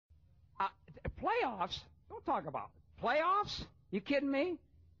Playoffs? Don't talk about it. Playoffs? You kidding me?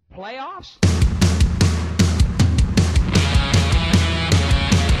 Playoffs?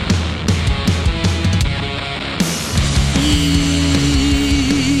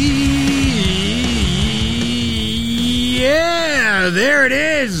 Yeah, there it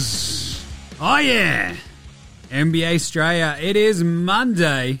is. Oh, yeah. NBA Australia. It is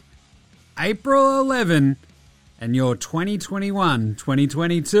Monday, April 11, and your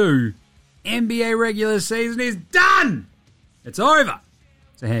 2021-2022 NBA regular season is done. It's over.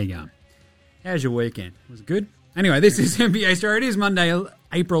 So how you going? How's your weekend? Was it good? Anyway, this is NBA Australia. It is Monday,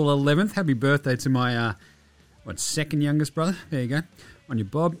 April 11th. Happy birthday to my, second youngest brother. There you go. On your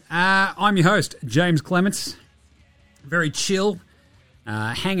bob. I'm your host, James Clements. Very chill.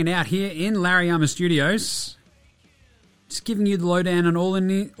 Hanging out here in Larryama Studios. Just giving you the lowdown on all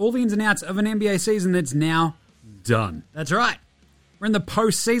the ins and outs of an NBA season that's now done. That's right. We're in the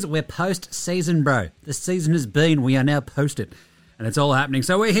post-season. We're post-season, bro. The season has been. We are now post-it. And it's all happening.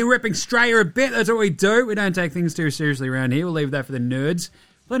 So we're here ripping Australia a bit. That's what we do. We don't take things too seriously around here. We'll leave that for the nerds.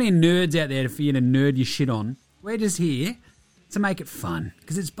 Plenty of nerds out there for you to nerd your shit on. We're just here to make it fun,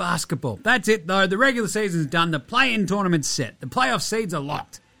 because it's basketball. That's it, though. The regular season's done. The play-in tournament's set. The playoff seeds are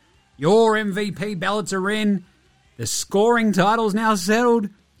locked. Your MVP ballots are in. The scoring title's now settled.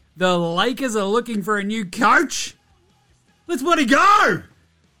 The Lakers are looking for a new coach. Let's bloody go!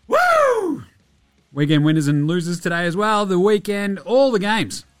 Woo! Weekend winners and losers today as well. The weekend, all the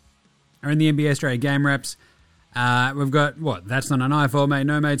games are in the NBA Australia game wraps. We've got, That's Not an iPhone, mate.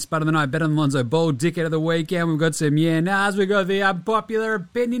 No, mate. Spud of the night. Better than Lonzo Ball. Dickhead of the weekend. We've got some nahs. We've got the unpopular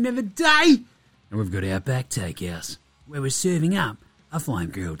opinion of the day. And we've got our back takehouse, where we're serving up a fine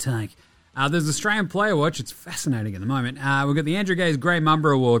girl take. There's Australian Player Watch. It's fascinating at the moment. We've got the Andrew Gaze Gray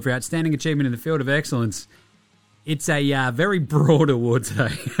Mumber Award for Outstanding Achievement in the Field of Excellence. It's a very broad award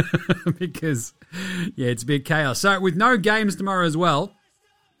today because, it's a bit chaos. So with no games tomorrow as well,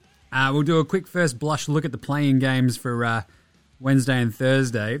 we'll do a quick first blush look at the play-in games for Wednesday and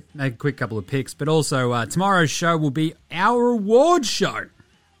Thursday. Make a quick couple of picks. But also tomorrow's show will be our award show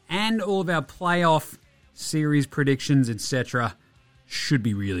and all of our playoff series predictions, etc. Should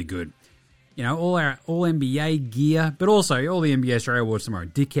be really good. You know, all our All-NBA gear, but also all the NBA Australia Awards tomorrow.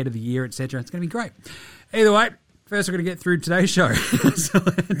 Dickhead of the Year, etc. It's going to be great. Either way, first we're going to get through today's show. So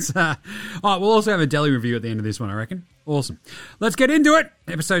let's, we'll also have a deli review at the end of this one, I reckon. Awesome. Let's get into it.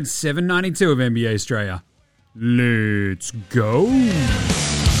 Episode 792 of NBA Australia. Let's go.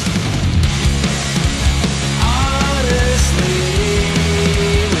 Honestly,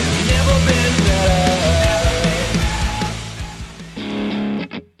 we've never been better.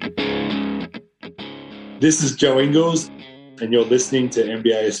 This is Joe Ingles, and you're listening to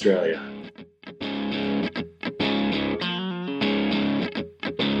NBA Australia.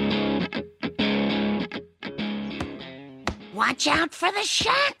 Watch out for the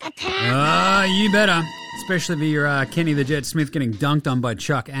Shack attack. You better. Especially if you're Kenny the Jet Smith getting dunked on by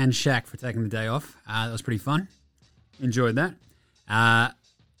Chuck and Shaq for taking the day off. That was pretty fun. Enjoyed that.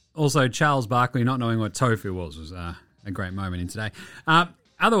 Also, Charles Barkley not knowing what tofu was a great moment in today.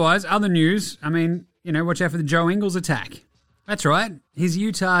 Otherwise, other news, watch out for the Joe Ingles attack. That's right. His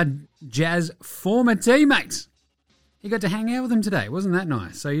Utah Jazz former teammates. He got to hang out with them today. Wasn't that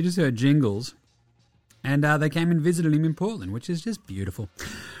nice? So you just heard jingles. And they came and visited him in Portland, which is just beautiful.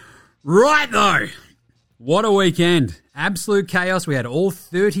 Right, though. What a weekend. Absolute chaos. We had all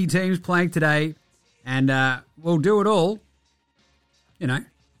 30 teams playing today. And we'll do it all, the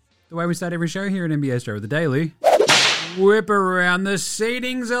way we start every show here at NBA Australia with the Daily. Whip around. The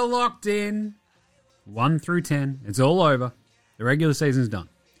seedings are locked in. 1 through 10. It's all over. The regular season's done.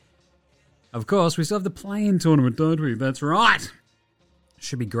 Of course, we still have the play-in tournament, don't we? That's right.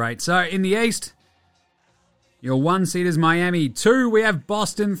 Should be great. So, in the East, your 1 seed is Miami. 2, we have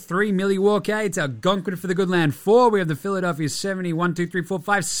Boston. 3, Milwaukee. It's Algonquin for the good land. 4, we have the Philadelphia 70. 1, 2, 3, 4,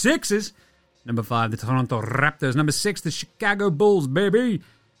 5, 6s. Number 5, the Toronto Raptors. Number 6, the Chicago Bulls, baby.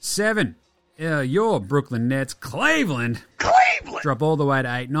 7, your Brooklyn Nets. Cleveland. Drop all the way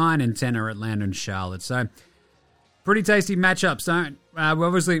to 8. 9 and 10 are Atlanta and Charlotte. So, pretty tasty matchups. So,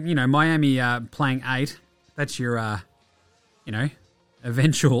 obviously, Miami playing 8. That's your,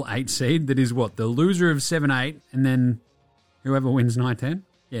 eventual 8 seed. That is what? The loser of 7-8 and then whoever wins 9-10?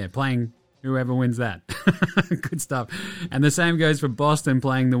 Yeah, playing whoever wins that. Good stuff. And the same goes for Boston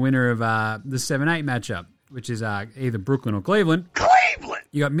playing the winner of the 7-8 matchup, which is either Brooklyn or Cleveland.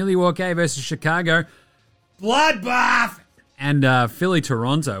 You got Milwaukee versus Chicago. Bloodbath! And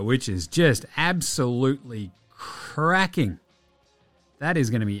Philly-Toronto, which is just absolutely cracking. That is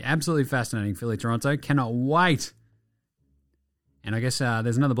going to be absolutely fascinating, Philly-Toronto. Cannot wait. And I guess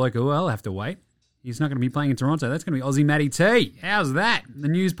there's another bloke who will have to wait. He's not going to be playing in Toronto. That's going to be Aussie Matty T. How's that? The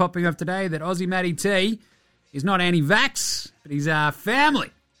news popping up today that Aussie Matty T is not anti-vax, but his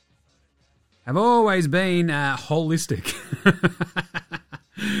family have always been holistic.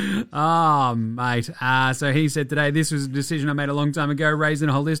 Oh, mate. So he said today, this was a decision I made a long time ago. Raised in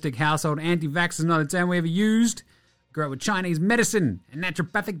a holistic household. Anti-vax is not a term we ever used. Grew up with Chinese medicine and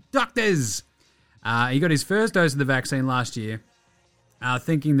naturopathic doctors. He got his first dose of the vaccine last year,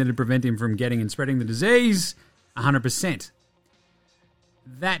 thinking that it'd prevent him from getting and spreading the disease 100%.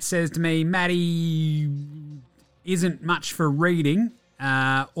 That says to me, Matty isn't much for reading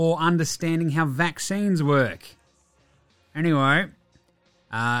or understanding how vaccines work. Anyway,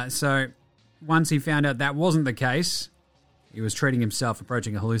 so once he found out that wasn't the case, he was treating himself,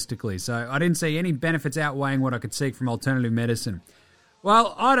 approaching it holistically. So I didn't see any benefits outweighing what I could seek from alternative medicine.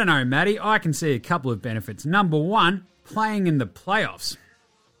 Well, I don't know, Matty. I can see a couple of benefits. Number one, playing in the playoffs.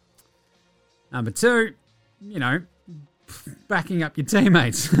 Number two, backing up your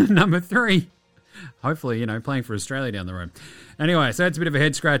teammates. Number three, hopefully, playing for Australia down the road. Anyway, so that's a bit of a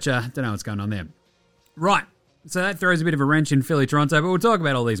head scratcher. Don't know what's going on there. Right. So that throws a bit of a wrench in Philly-Toronto, but we'll talk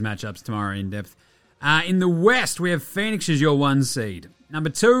about all these matchups tomorrow in depth. In the West, we have Phoenix as your 1 seed. Number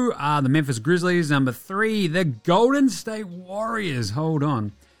 2 are the Memphis Grizzlies. Number 3, the Golden State Warriors. Hold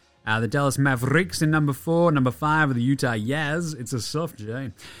on. The Dallas Mavericks in number 4. Number 5 are the Utah Jazz. It's a soft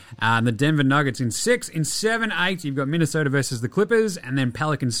J. The Denver Nuggets in 6. In 7, 8, you've got Minnesota versus the Clippers, and then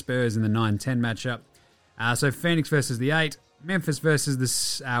Pelicans Spurs in the 9-10 matchup. So Phoenix versus the 8. Memphis versus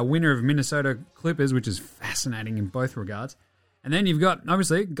the winner of Minnesota Clippers, which is fascinating in both regards. And then you've got,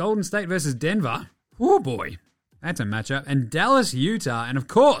 obviously, Golden State versus Denver. Oh, boy. That's a matchup. And Dallas, Utah. And, of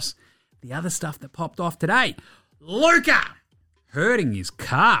course, the other stuff that popped off today. Luka hurting his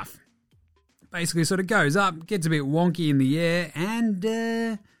calf. Basically sort of goes up, gets a bit wonky in the air, and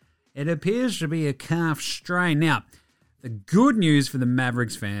it appears to be a calf strain. Now, the good news for the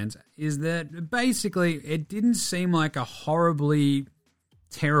Mavericks fans is that basically it didn't seem like a horribly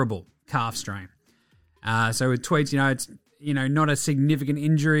terrible calf strain. So with tweets, it's not a significant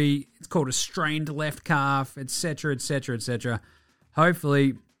injury. It's called a strained left calf, etc., etc., etc.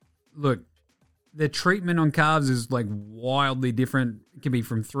 Hopefully, look, the treatment on calves is like wildly different. It can be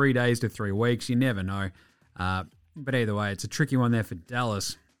from 3 days to 3 weeks. You never know. But either way, it's a tricky one there for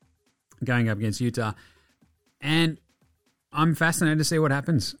Dallas going up against Utah. And I'm fascinated to see what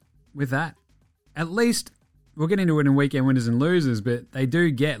happens with that. At least, we'll get into it in weekend winners and losers, but they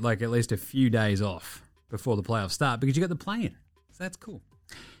do get like at least a few days off before the playoffs start because you got the play-in. So that's cool.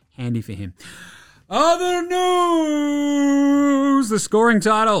 Handy for him. Other news! The scoring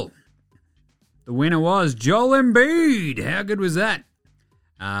title. The winner was Joel Embiid. How good was that?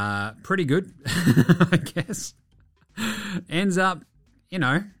 Pretty good, I guess. Ends up,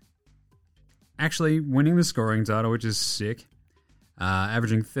 actually winning the scoring title, which is sick.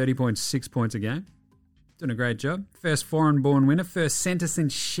 Averaging 30.6 points a game. Doing a great job. First foreign-born winner. First centre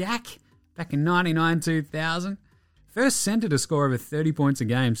since Shaq back in 99-2000. First centre to score over 30 points a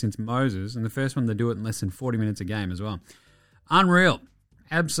game since Moses, and the first one to do it in less than 40 minutes a game as well. Unreal.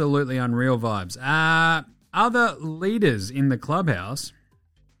 Absolutely unreal vibes. Other leaders in the clubhouse,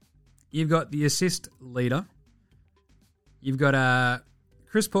 you've got the assist leader. You've got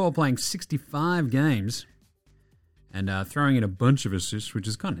Chris Paul playing 65 games and throwing in a bunch of assists, which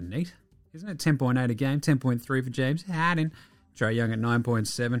is kind of neat. Isn't it? 10.8 a game, 10.3 for James Harden. Trae Young at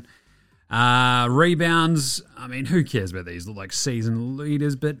 9.7. Rebounds, I mean, who cares about these like season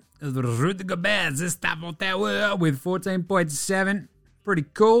leaders, but Rudy Gobert with 14.7. Pretty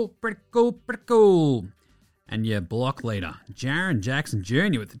cool. And your block leader, Jaren Jackson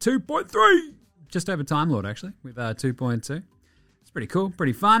Jr. with the 2.3. Just over Time Lord, actually, with 2.2. It's pretty cool,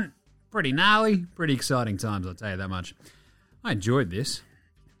 pretty fun, pretty gnarly, pretty exciting times, I'll tell you that much. I enjoyed this.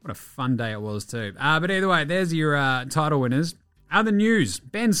 What a fun day it was, too. But either way, there's your title winners. Other news,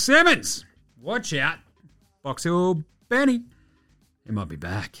 Ben Simmons. Watch out. Box Hill Benny. He might be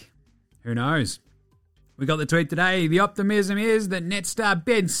back. Who knows? We got the tweet today. The optimism is that net star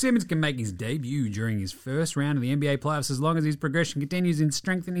Ben Simmons can make his debut during his first round of the NBA playoffs as long as his progression continues in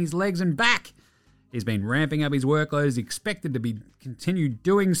strengthening his legs and back. He's been ramping up his workload. He's expected to continue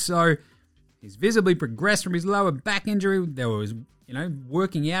doing so. He's visibly progressed from his lower back injury. There was,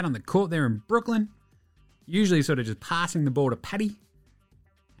 working out on the court there in Brooklyn. Usually sort of just passing the ball to Patty.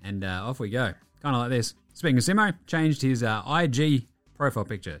 And off we go. Kind of like this. Speaking of Simo, changed his IG profile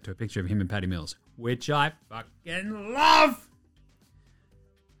picture to a picture of him and Patty Mills, which I fucking love.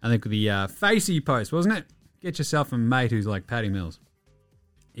 I think the Facey post, wasn't it? Get yourself a mate who's like Patty Mills.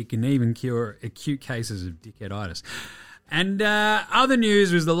 It can even cure acute cases of dickheaditis. And other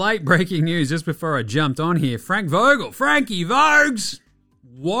news was the late breaking news just before I jumped on here. Frankie Vogues,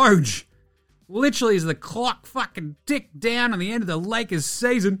 Woj. Literally as the clock fucking ticked down on the end of the Lakers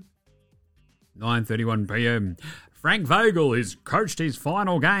season. 9:31 p.m. Frank Vogel has coached his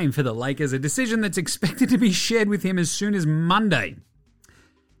final game for the Lakers, a decision that's expected to be shared with him as soon as Monday.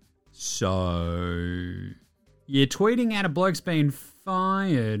 So, you're tweeting out a bloke's been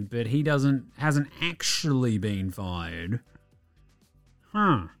fired, but he hasn't actually been fired.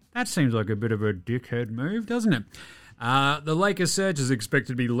 That seems like a bit of a dickhead move, doesn't it? The Lakers search is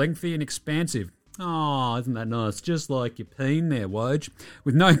expected to be lengthy and expansive. Oh, isn't that nice? Just like your peen there, Woj.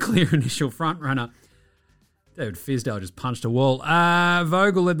 With no clear initial frontrunner. David Fizdale just punched a wall.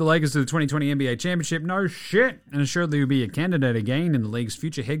 Vogel led the Lakers to the 2020 NBA Championship. No shit. And assuredly will be a candidate again in the league's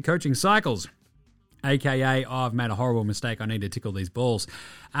future head coaching cycles. AKA, I've made a horrible mistake. I need to tickle these balls.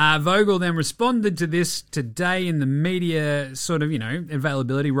 Vogel then responded to this today in the media sort of,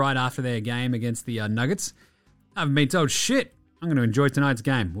 availability right after their game against the Nuggets. I haven't been told shit. I'm going to enjoy tonight's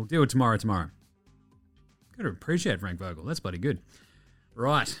game. We'll do it tomorrow. Got to appreciate Frank Vogel. That's bloody good.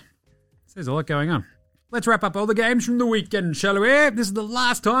 Right. So there's a lot going on. Let's wrap up all the games from the weekend, shall we? This is the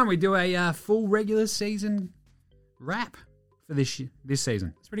last time we do a full regular season wrap for this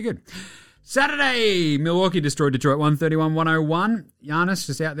season. It's pretty good. Saturday, Milwaukee destroyed Detroit 131-101. Giannis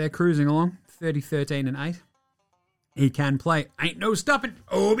just out there cruising along, 30-13-8. He can play. Ain't no stopping.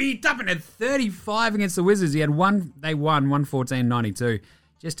 Obi Toppin at 35 against the Wizards. They won 114-92.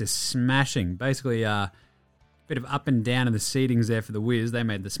 Just a smashing. Basically, bit of up and down in the seedings there for the Wiz. They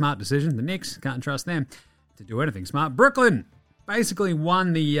made the smart decision. The Knicks, can't trust them to do anything smart. Brooklyn basically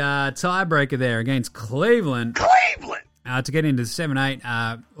won the tiebreaker there against Cleveland. To get into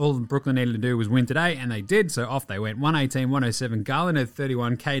 7-8, all Brooklyn needed to do was win today, and they did, so off they went. 118-107. Garland had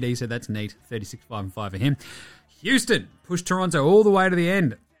 31. KD said that's neat. 36-5-5 for him. Houston pushed Toronto all the way to the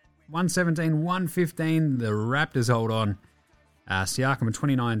end. 117-115. The Raptors hold on. Siakam at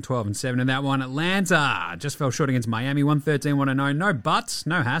 29-12-7 in that one. Atlanta just fell short against Miami. 113-109. No buts,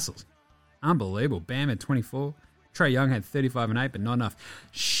 no hassles. Unbelievable. Bam at 24. Trae Young had 35-8, but not enough.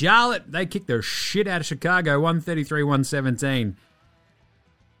 Charlotte, they kicked their shit out of Chicago. 133-117.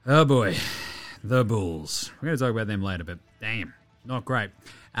 Oh boy. The Bulls. We're going to talk about them later, but damn, not great.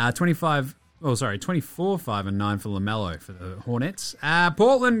 24-5-9 for LaMelo for the Hornets.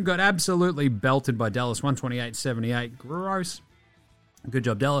 Portland got absolutely belted by Dallas, 128-78. Gross. Good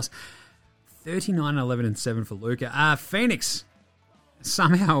job, Dallas. 39-11-7 for Luka. Phoenix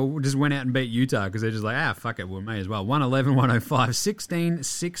somehow just went out and beat Utah because they're just like, fuck it, we may as well. 111-105.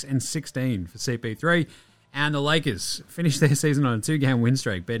 16-6-16 for CP3. And the Lakers finished their season on a 2-game win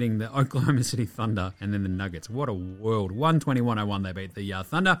streak, beating the Oklahoma City Thunder and then the Nuggets. What a world. 121-101, they beat the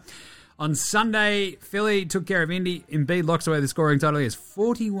Thunder. On Sunday, Philly took care of Indy. Embiid locks away the scoring title. He has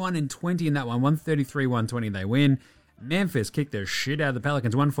 41-20 in that one. 133-120, they win. Memphis kicked their shit out of the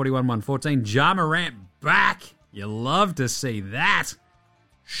Pelicans. 141-114. Ja Morant back. You love to see that.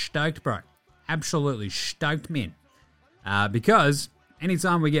 Stoked, bro. Absolutely stoked, men. Because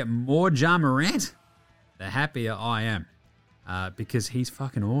anytime we get more Ja Morant, the happier I am. Because he's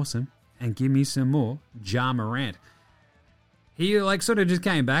fucking awesome. And give me some more Ja Morant. He sort of just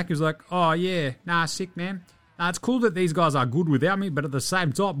came back. He was like, oh yeah, sick, man. It's cool that these guys are good without me, but at the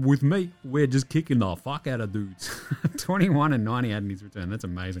same time, with me, we're just kicking the fuck out of dudes. 21-90 in his return. That's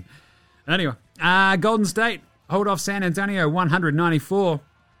amazing. Anyway, Golden State hold off San Antonio 194.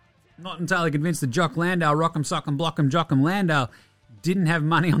 Not entirely convinced that Jock Landale, Rock'em, Sock'em, Block'em, Jock'em Landale didn't have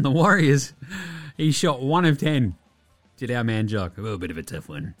money on the Warriors. He shot 1 of 10. Did our man Jock. A little bit of a tough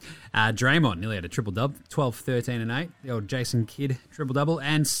one. Draymond nearly had a triple-double. 12, 13, and 8. The old Jason Kidd triple-double.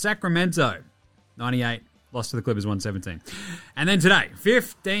 And Sacramento, 98. Lost to the Clippers, 117. And then today,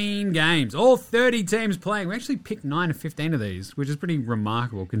 15 games. All 30 teams playing. We actually picked 9 of 15 of these, which is pretty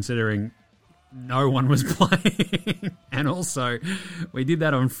remarkable considering no one was playing. And also, we did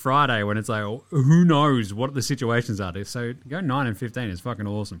that on Friday when it's like, who knows what the situations are. So go 9 and 15 is fucking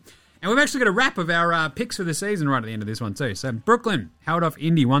awesome. And we've actually got a wrap of our picks for the season right at the end of this one too. So Brooklyn held off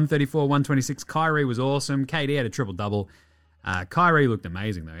Indy 134-126. Kyrie was awesome. KD had a triple-double. Kyrie looked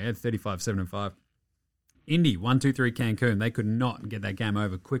amazing though. He had 35, 7, and 5. Indy 1-2-3 Cancun. They could not get that game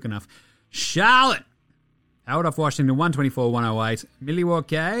over quick enough. Charlotte held off Washington 124-108.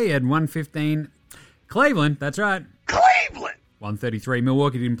 Milwaukee had 115. Cleveland, that's right. Cleveland! 133.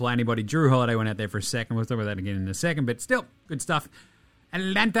 Milwaukee didn't play anybody. Drew Holiday went out there for a second. We'll talk about that again in a second, but still, good stuff.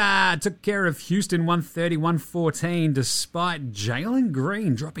 Atlanta took care of Houston 130-114 despite Jalen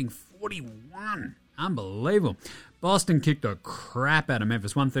Green dropping 41. Unbelievable. Boston kicked the crap out of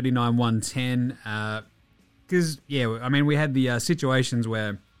Memphis 139-110. because, we had the situations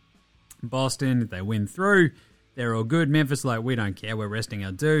where Boston, if they win through, they're all good. Memphis, we don't care, we're resting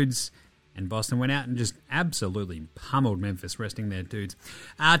our dudes. And Boston went out and just absolutely pummeled Memphis, resting their dudes.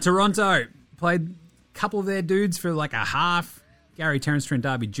 Toronto played a couple of their dudes for a half. Gary Terrence Trent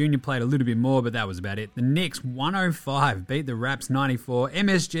D'Arby Jr. played a little bit more, but that was about it. The Knicks, 105, beat the Raps 94.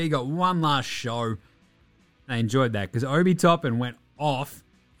 MSG got one last show. I enjoyed that because Obi Toppin went off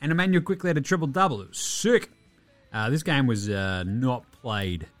and Emmanuel quickly had a triple-double. It was sick. This game was not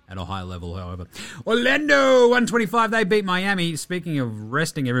played at a high level, however. Orlando, 125, they beat Miami. Speaking of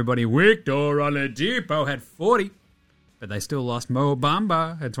resting everybody, Victor Oladipo had 40, but they still lost. Mo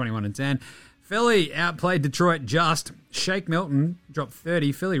Bamba had 21 and 10. Philly outplayed Detroit just. Shake Milton dropped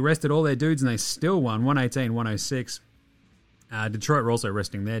 30. Philly rested all their dudes, and they still won, 118-106. Detroit were also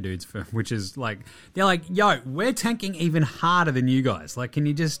resting their dudes, which is they're like, yo, we're tanking even harder than you guys. Can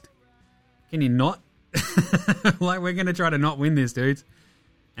you not? We're going to try to not win this, dudes.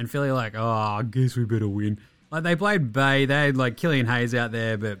 And Philly I guess we better win. They played Bay. They had Killian Hayes out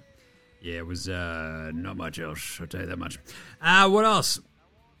there, but yeah, it was not much else. I'll tell you that much. What else?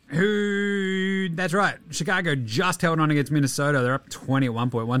 That's right. Chicago just held on against Minnesota. They're up 20 at one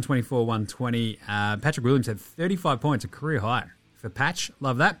point, 124-120. Patrick Williams had 35 points, a career high for Patch.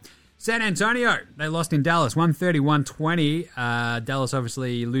 Love that. San Antonio, they lost in Dallas, 130-120. Dallas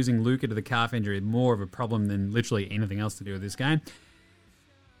obviously losing Luka to the calf injury, more of a problem than literally anything else to do with this game.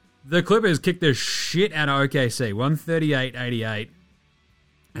 The Clippers kicked the shit out of OKC, 138-88.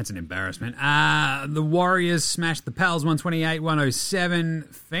 That's an embarrassment. The Warriors smashed the Pels,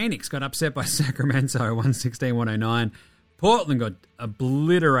 128-107. Phoenix got upset by Sacramento, 116-109. Portland got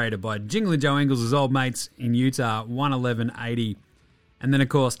obliterated by Jingling Joe Ingles' old mates in Utah, 111-80. And then, of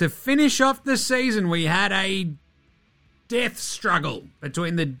course, to finish off the season, we had a death struggle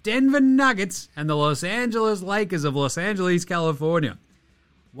between the Denver Nuggets and the Los Angeles Lakers of Los Angeles, California.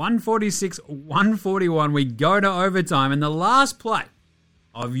 146-141. We go to overtime, and the last play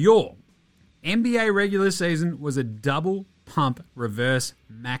of your NBA regular season was a double pump reverse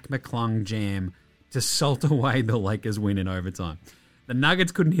Mac McClung jam to salt away the Lakers win in overtime. The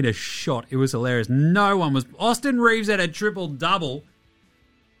Nuggets couldn't hit a shot. It was hilarious. No one was. Austin Reeves had a triple-double.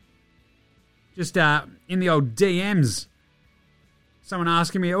 Just in the old DMs, someone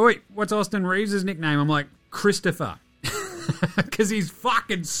asking me, oi, what's Austin Reeves' nickname? I'm like, Christopher. Because he's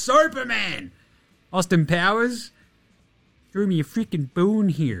fucking Superman. Austin Powers threw me a freaking bone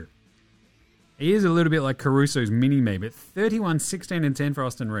here. He is a little bit like Caruso's mini-me, but 31, 16, and 10 for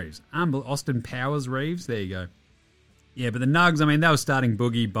Austin Reeves. Austin Powers Reeves, there you go. Yeah, but the Nugs, they were starting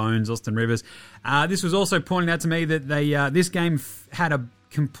Boogie, Bones, Austin Rivers. This was also pointing out to me that they this game had a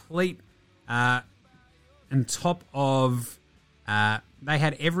complete, on top of, they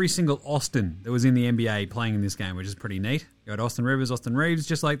had every single Austin that was in the NBA playing in this game, which is pretty neat. You got Austin Rivers, Austin Reeves,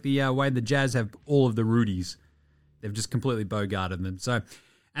 just like the way the Jazz have all of the Rudies. They've just completely bogarted them. So,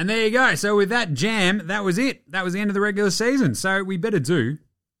 and there you go. So with that jam, that was it. That was the end of the regular season. So we better do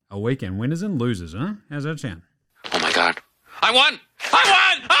a weekend winners and losers, huh? How's that sound? Oh my God. I won!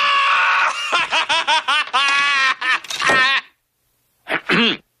 I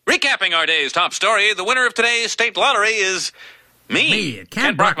won! Recapping our day's top story, the winner of today's state lottery is me,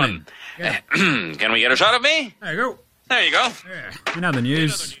 Kent Brockman. Yeah. Can we get a shot of me? There you go. There you go. Yeah. In other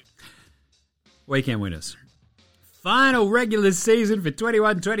news, weekend winners. Final regular season for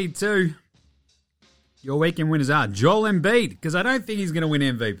 21-22. Your weekend winners are Joel Embiid, because I don't think he's going to win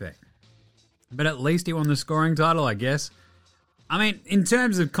MVP. But at least he won the scoring title, I guess. In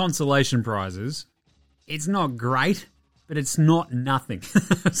terms of consolation prizes, it's not great, but it's not nothing.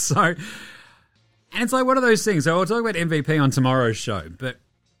 And it's like one of those things. So I'll talk about MVP on tomorrow's show, but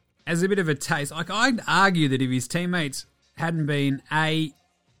as a bit of a taste, I'd argue that if his teammates hadn't been either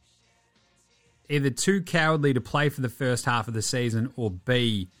too cowardly to play for the first half of the season, or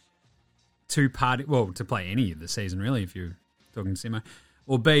B, to play any of the season, really, if you're talking Simo,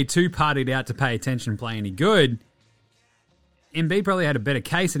 or B, too partied out to pay attention and play any good, Embiid probably had a better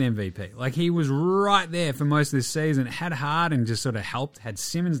case at MVP. He was right there for most of this season. Had Harden just sort of helped. Had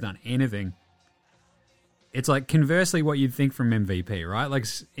Simmons done anything, it's conversely what you'd think from MVP, right?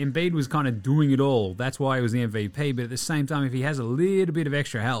 Embiid was kind of doing it all. That's why he was the MVP. But at the same time, if he has a little bit of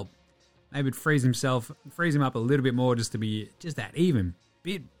extra help, maybe it frees him up a little bit more just to be just that even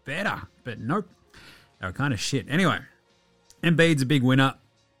bit better. But nope, they were kind of shit. Anyway, Embiid's a big winner.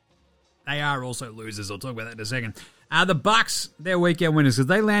 They are also losers. I'll talk about that in a second. The Bucks, they're weekend winners because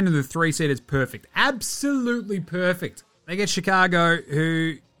they landed the 3 seed. It's perfect. Absolutely perfect. They get Chicago,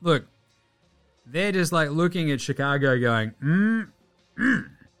 who, look, they're just looking at Chicago going,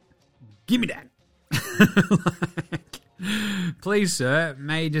 give me that. Please, sir,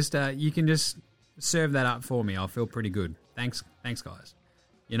 may just you can just serve that up for me. I'll feel pretty good. Thanks, guys.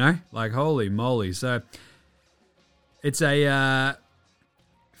 You know, like holy moly. So it's a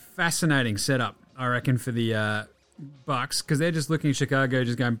fascinating setup, I reckon, for the Bucks, because they're just looking at Chicago,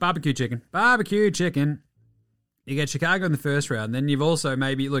 just going barbecue chicken. You get Chicago in the first round, then you've also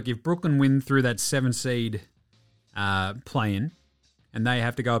maybe look if Brooklyn win through that 7 seed play-in, and they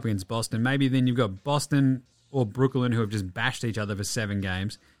have to go up against Boston. Maybe then you've got Boston or Brooklyn who have just bashed each other for 7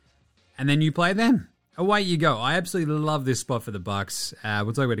 games, and then you play them. Away you go. I absolutely love this spot for the Bucks.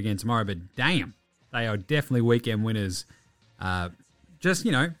 We'll talk about it again tomorrow, but damn, they are definitely weekend winners. Just,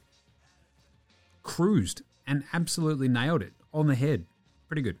 you know, cruised and absolutely nailed it on the head.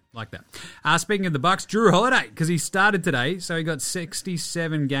 Pretty good, like that. Speaking of the Bucks, Drew Holiday, because he started today, so he got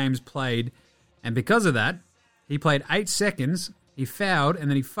 67 games played, and because of that, he played 8 seconds, he fouled, and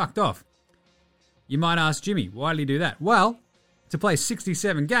then he fucked off. You might ask Jimmy, why did he do that? Well, to play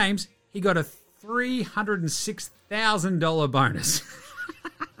 67 games, he got a $306,000 bonus.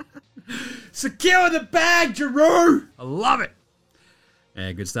 Secure the bag, Drew! I love it.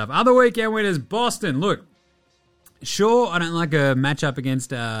 Yeah, good stuff. Other weekend winners, Boston. Look, sure, I don't like a matchup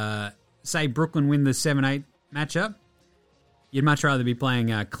against, say, Brooklyn win the 7-8 matchup. You'd much rather be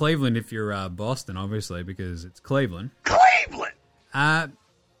playing Cleveland if you're Boston, obviously, because it's Cleveland. Cleveland!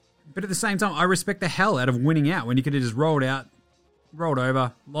 But at the same time, I respect the hell out of winning out when you could have just rolled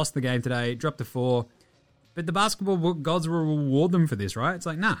over, lost the game today, dropped to 4. But the basketball gods will reward them for this, right? It's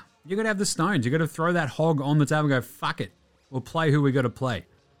like, nah, you got to have the stones. You got to throw that hog on the table and go, fuck it. We'll play who we got to play.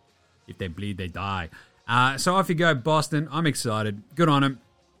 If they bleed, they die. So off you go, Boston. I'm excited. Good on them.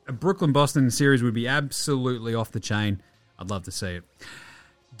 A Brooklyn-Boston series would be absolutely off the chain. I'd love to see it.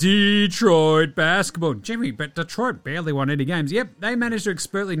 Detroit basketball. Jimmy, but Detroit barely won any games. Yep, they managed to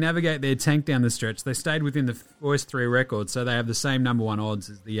expertly navigate their tank down the stretch. They stayed within the first 3 records, so they have the same number 1 odds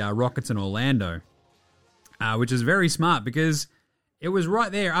as the Rockets and Orlando, which is very smart because it was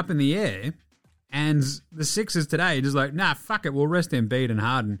right there up in the air, and the Sixers today just like, nah, fuck it, we'll rest Embiid and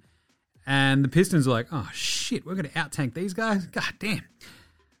Harden. And the Pistons are like, oh, shit, we're going to out-tank these guys? God damn.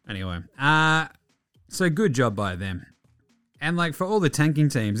 Anyway, so good job by them. And, like, for all the tanking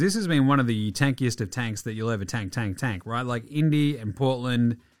teams, this has been one of the tankiest of tanks that you'll ever tank, right? Like, Indy and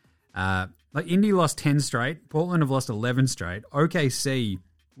Portland. Like, Indy lost 10 straight. Portland have lost 11 straight. OKC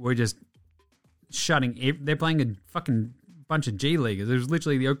were just shutting... They're playing a fucking bunch of G-Leaguers. It was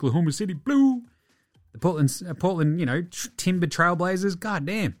literally the Oklahoma City Blue. The Portland, you know, Timber Trailblazers. God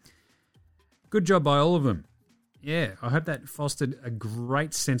damn. Good job by all of them. Yeah, I hope that fostered a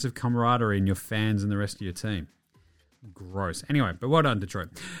great sense of camaraderie in your fans and the rest of your team. Gross. Anyway, but well done, Detroit.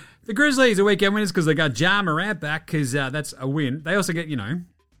 The Grizzlies are weekend winners because they got Ja Morant back because that's a win. They also get, you know,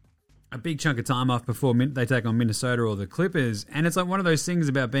 a big chunk of time off before they take on Minnesota or the Clippers. And it's like one of those things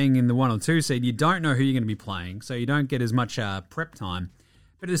about being in the 1 or 2 seed. You don't know who you're going to be playing, so you don't get as much prep time.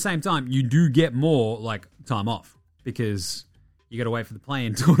 But at the same time, you do get more, like, time off because you got to wait for the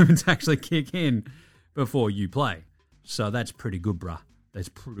play-in tournament to actually kick in before you play. So that's pretty good, bruh. That's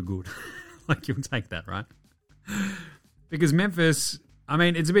pretty good. Like, you'll take that, right? Because Memphis, I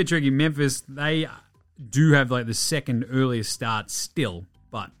mean, it's a bit tricky. Memphis, they do have like the second earliest start still,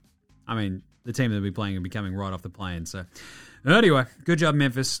 but I mean, the team they'll be playing will be coming right off the plane. So anyway, good job,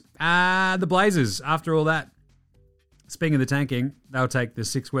 Memphis. The Blazers, after all that, speaking of the tanking, they'll take the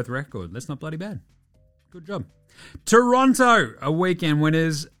 6th worth record. That's not bloody bad. Good job. Toronto are weekend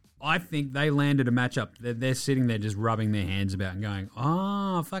winners. I think they landed a matchup. They're sitting there just rubbing their hands about and going,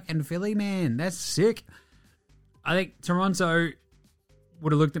 oh, fucking Philly, man, that's sick. I think Toronto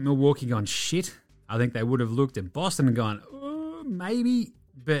would have looked at Milwaukee gone, shit. I think they would have looked at Boston and gone, oh, maybe.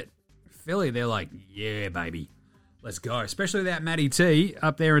 But Philly, they're like, yeah, baby. Let's go. Especially that Matty T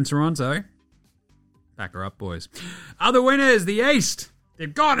up there in Toronto. Back her up, boys. Other winners, the East.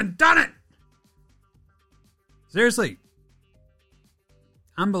 They've gone and done it. Seriously.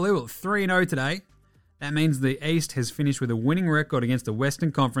 Unbelievable. 3-0 today. That means the East has finished with a winning record against the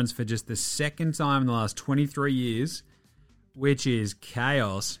Western Conference for just the second time in the last 23 years, which is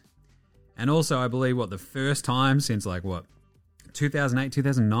chaos. And also, I believe, the first time since, 2008,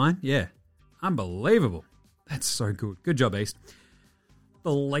 2009? Yeah. Unbelievable. That's so good. Good job, East.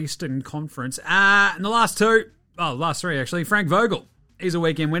 The Eastern Conference. And the last 3, actually. Frank Vogel. He's a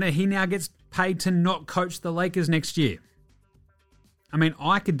weekend winner. He now gets paid to not coach the Lakers next year. I mean,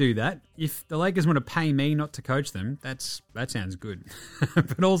 I could do that. If the Lakers want to pay me not to coach them, that sounds good.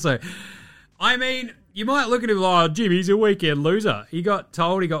 But also, I mean, you might look at him like, oh, Jimmy's a weekend loser. He got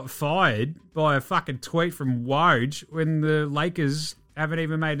told he got fired by a fucking tweet from Woj when the Lakers haven't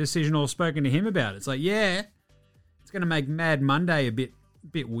even made a decision or spoken to him about it. It's like, yeah, it's going to make Mad Monday a bit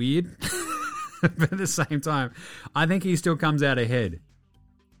weird. But at the same time, I think he still comes out ahead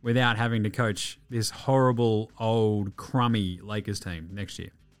without having to coach this horrible, old, crummy Lakers team next year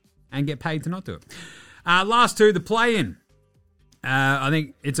and get paid to not do it. Last two, the play-in. I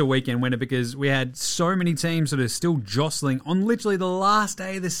think it's a weekend winner because we had so many teams sort of still jostling on literally the last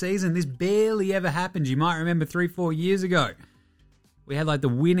day of the season. This barely ever happened. You might remember 3-4 years ago. We had like the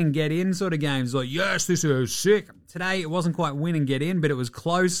win and get in sort of games. Like, yes, this is sick. Today, it wasn't quite win and get in, but it was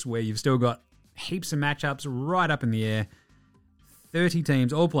close where you've still got heaps of matchups right up in the air. 30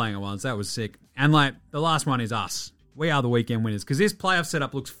 teams all playing at once. That was sick. And like the last one is us. We are the weekend winners because this playoff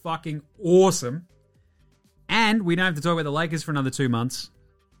setup looks fucking awesome. And we don't have to talk about the Lakers for another 2 months.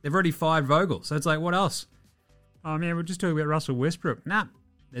 They've already fired Vogel. So it's like, what else? Oh, man, we're just talking about Russell Westbrook. Nah,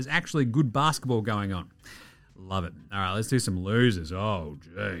 there's actually good basketball going on. Love it. All right, let's do some losers. Oh,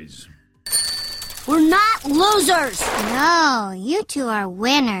 jeez. We're not losers. No, you two are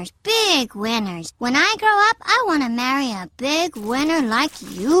winners. Big winners. When I grow up, I want to marry a big winner like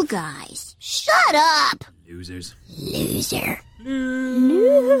you guys. Shut up. Losers. Loser.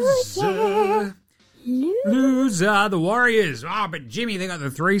 Loser. Loser, the Warriors. Oh, but Jimmy, they got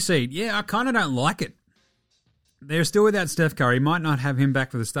the 3 seed. Yeah, I kind of don't like it. They're still without Steph Curry. Might not have him back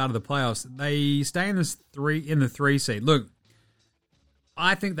for the start of the playoffs. They stay in the 3 seed. Look,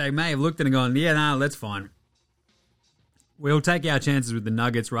 I think they may have looked at it and gone, yeah, no, that's fine. We'll take our chances with the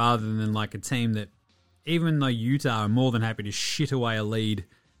Nuggets rather than like a team that, even though Utah are more than happy to shit away a lead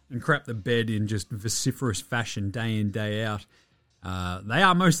and crap the bed in just vociferous fashion day in, day out, they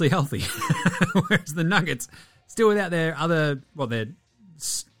are mostly healthy. Whereas the Nuggets, still without their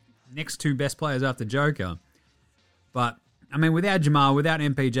next 2 best players after Joker. But, I mean, without Jamal, without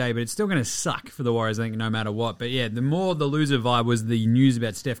MPJ, but it's still going to suck for the Warriors, I think, no matter what. But yeah, the more the loser vibe was the news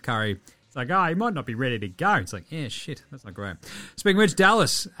about Steph Curry. It's like, oh, he might not be ready to go. It's like, yeah, shit, that's not great. Speaking of which,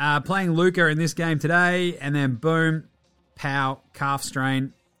 Dallas playing Luka in this game today, and then boom, pow, calf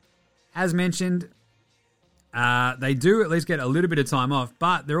strain. As mentioned, they do at least get a little bit of time off,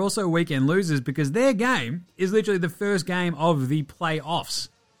 but they're also weekend losers because their game is literally the first game of the playoffs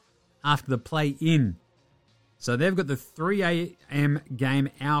after the play-in. So they've got the 3 a.m. game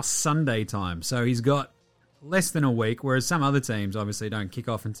our Sunday time. So he's got less than a week, whereas some other teams obviously don't kick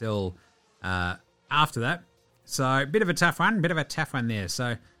off until after that. So bit of a tough one there.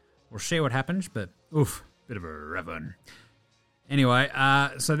 So we'll see what happens, but oof, bit of a rough one. Anyway,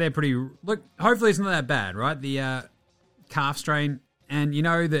 so they're pretty... Look, hopefully it's not that bad, right? The calf strain. And you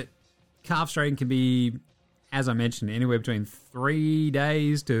know that calf strain can be, as I mentioned, anywhere between 3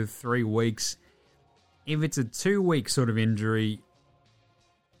 days to 3 weeks. If it's a 2-week sort of injury,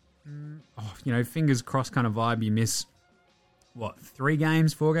 fingers crossed kind of vibe, you miss, 3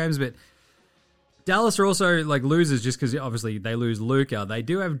 games, 4 games? But Dallas are also like losers just because obviously they lose Luka. They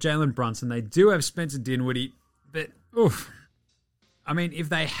do have Jalen Brunson. They do have Spencer Dinwiddie. But, I mean, if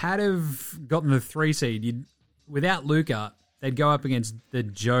they had have gotten the 3 seed, without Luka, they'd go up against the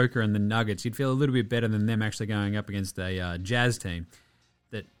Joker and the Nuggets. You'd feel a little bit better than them actually going up against a Jazz team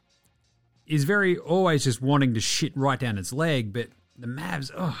that is very always just wanting to shit right down its leg. But the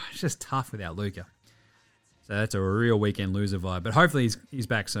Mavs, it's just tough without Luka. So that's a real weekend loser vibe. But hopefully he's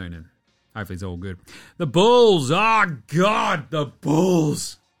back soon and hopefully it's all good. The Bulls, the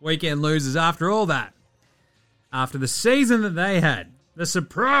Bulls. Weekend losers after all that. After the season that they had, the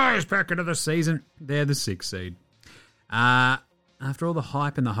surprise packet of the season, they're the 6th seed. After all the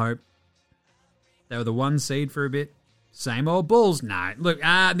hype and the hope, they were the 1 seed for a bit. Same old Bulls. No, look,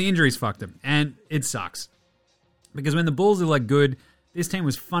 the injuries fucked them, and it sucks. Because when the Bulls are like good, this team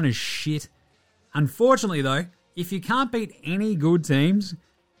was fun as shit. Unfortunately, though, if you can't beat any good teams,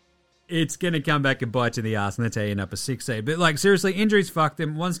 it's going to come back and bite you in the ass, and that's how you end up a 6th seed. But, like, seriously, injuries fucked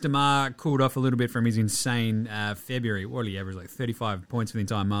them. Once DeMar cooled off a little bit from his insane February, what did he average, like 35 points for the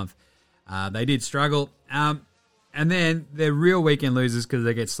entire month, they did struggle. And then they're real weekend losers because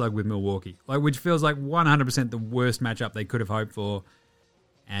they get slugged with Milwaukee, which feels like 100% the worst matchup they could have hoped for.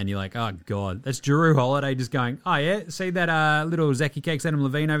 And you're like, oh, God. That's Jrue Holiday just going, oh, yeah, see that little Zachy Cakes Adam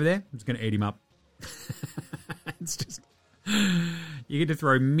Levine over there? I'm just going to eat him up. It's just... You get to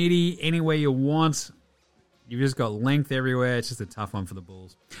throw midi anywhere you want. You've just got length everywhere. It's just a tough one for the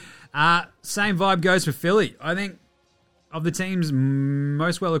Bulls. Same vibe goes for Philly. I think of the teams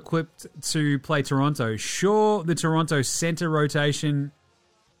most well equipped to play Toronto, sure, the Toronto center rotation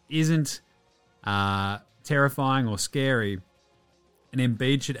isn't terrifying or scary, and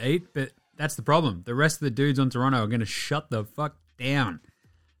Embiid should eat, but that's the problem. The rest of the dudes on Toronto are going to shut the fuck down.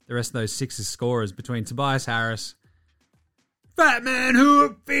 The rest of those Sixers scorers between Tobias Harris, Fat Man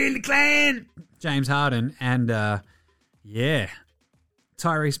Hook, feel the clan. James Harden and,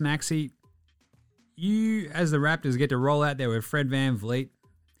 Tyrese Maxey. You, as the Raptors, get to roll out there with Fred VanVleet,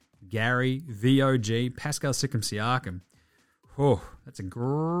 Gary, VOG, Pascal Siakam. Oh, that's a great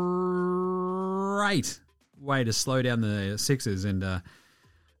way to slow down the Sixers. And, the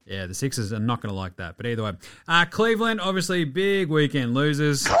Sixers are not going to like that. But either way. Cleveland, obviously, big weekend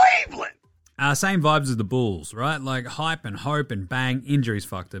losers. Cleveland! Same vibes as the Bulls, right? Like hype and hope and bang, injuries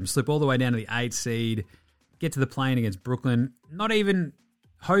fucked them. Slip all the way down to the 8th seed, get to the play-in against Brooklyn. Not even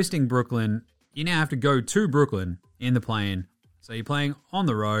hosting Brooklyn. You now have to go to Brooklyn in the play-in. So you're playing on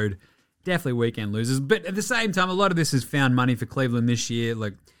the road. Definitely weekend losers. But at the same time, a lot of this is found money for Cleveland this year.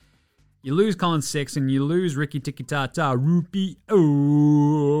 Like, you lose Colin Sexton, you lose Ricky Tiki-Tata, Rupio,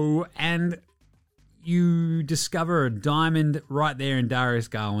 and you discover a diamond right there in Darius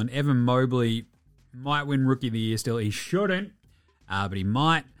Garland. Evan Mobley might win Rookie of the Year still. He shouldn't, but he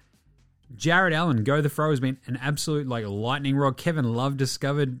might. Jared Allen, go the throw, has been an absolute lightning rod. Kevin Love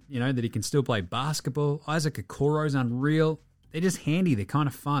discovered, that he can still play basketball. Isaac Okoro's unreal. They're just handy. They're kind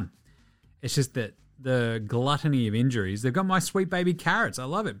of fun. It's just that the gluttony of injuries, they've got my sweet baby Carrots. I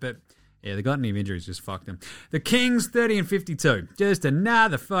love it, but yeah, the gluttony of injuries just fucked them. The Kings, 30-52. Just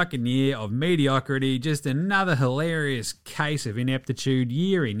another fucking year of mediocrity. Just another hilarious case of ineptitude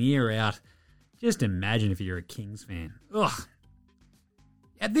year in, year out. Just imagine if you're a Kings fan. Ugh.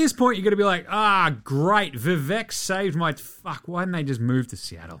 At this point, you're going to be like, great. Vivek saved my... Fuck, why didn't they just move to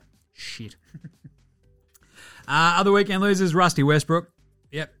Seattle? Shit. Other weekend losers, Rusty Westbrook.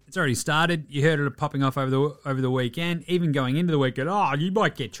 Yep, it's already started. You heard it popping off over the weekend. Even going into the weekend, you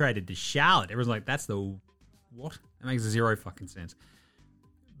might get traded to Charlotte. Everyone's like, that's the... What? That makes zero fucking sense.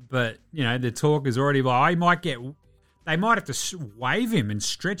 But, the talk is already like, they might have to waive him and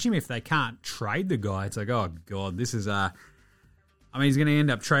stretch him if they can't trade the guy. It's like, oh, God, this is... he's going to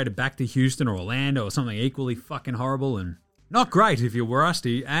end up traded back to Houston or Orlando or something equally fucking horrible and not great if you're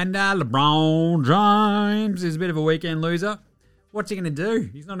Rusty. And LeBron James is a bit of a weekend loser. What's he going to do?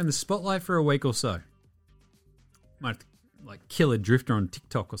 He's not in the spotlight for a week or so. Might have to, kill a drifter on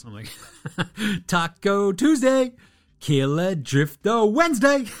TikTok or something. Taco Tuesday, kill a drifter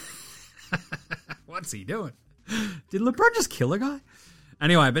Wednesday. What's he doing? Did LeBron just kill a guy?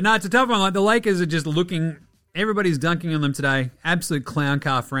 Anyway, but no, it's a tough one. The Lakers are just looking... Everybody's dunking on them today. Absolute clown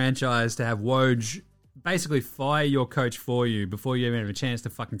car franchise to have Woj basically fire your coach for you before you even have a chance to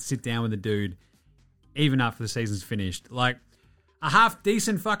fucking sit down with the dude, even after the season's finished. A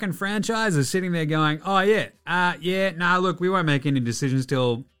half-decent fucking franchise is sitting there going, look, we won't make any decisions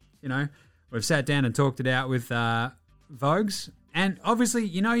till, we've sat down and talked it out with Vogues. And obviously,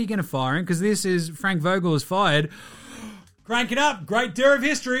 you're going to fire him because this is Frank Vogel is fired. Crank it up. Great day of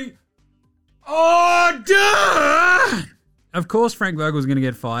history. Oh, duh! Of course Frank Vogel's going to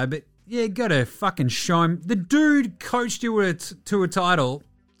get fired, but you got to fucking show him. The dude coached you to a title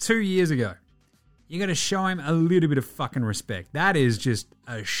 2 years ago. You got to show him a little bit of fucking respect. That is just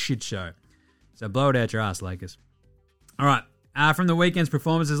a shit show. So blow it out your ass, Lakers. All right, from the weekend's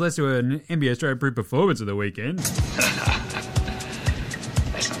performances, let's do an NBA Straight Proof performance of the weekend.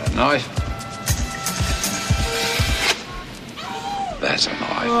 That's not a knife. That's a knife.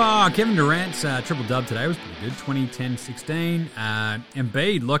 Oh, Kevin Durant's triple-dub today was pretty good. 20-10-16.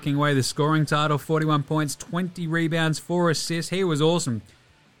 Embiid locking away the scoring title. 41 points, 20 rebounds, 4 assists. He was awesome.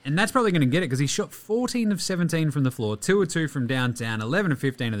 And that's probably going to get it because he shot 14 of 17 from the floor, 2 of 2 from downtown, 11 of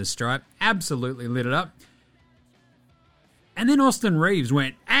 15 of the stripe. Absolutely lit it up. And then Austin Reeves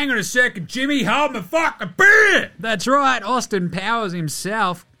went, hang on a second, Jimmy, hold my fucking beer! That's right, Austin Powers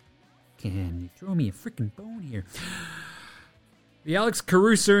himself. Can you throw me a freaking bone here? The Alex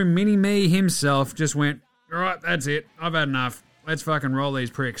Caruso mini-me himself just went, all right, that's it. I've had enough. Let's fucking roll these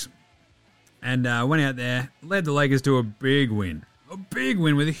pricks. And went out there, led the Lakers to a big win. A big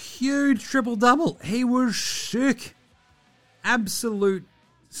win with a huge triple-double. He was sick. Absolute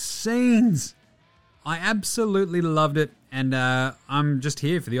scenes. I absolutely loved it. And I'm just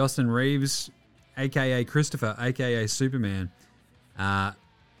here for the Austin Reeves, a.k.a. Christopher, a.k.a. Superman.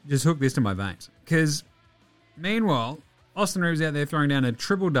 Just hook this to my veins. Because, meanwhile... Austin Reeves out there throwing down a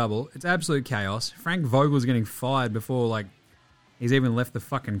triple-double. It's absolute chaos. Frank Vogel's getting fired before, he's even left the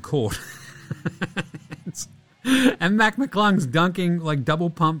fucking court. And Mac McClung's dunking, double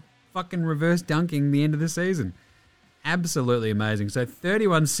pump, fucking reverse dunking the end of the season. Absolutely amazing. So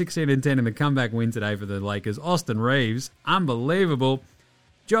 31-16-10 in the comeback win today for the Lakers. Austin Reeves, unbelievable.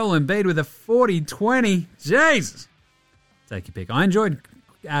 Joel Embiid with a 40-20. Jesus. Take your pick. I enjoyed...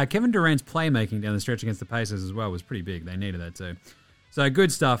 Kevin Durant's playmaking down the stretch against the Pacers as well was pretty big. They needed that too. So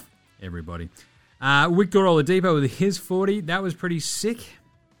good stuff, everybody. Victor Oladipo with his 40. That was pretty sick.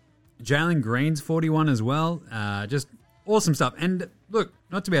 Jalen Green's 41 as well. Just awesome stuff. And look,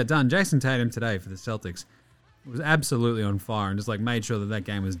 not to be outdone, Jason Tatum today for the Celtics was absolutely on fire and just like made sure that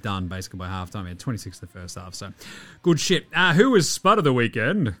game was done basically by halftime. He had 26 the first half, so good shit. Who was Spud of the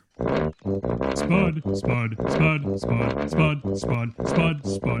weekend? Spud. It is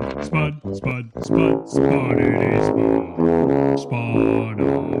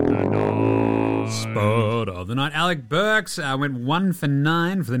Spud of the night. Alec Burks went 1 for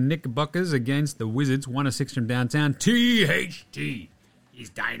 9 for the Knickerbockers against the Wizards. 1 of 6 from downtown. THT. He's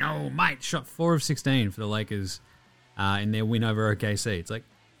dynamite. Shot 4 of 16 for the Lakers in their win over OKC. It's like,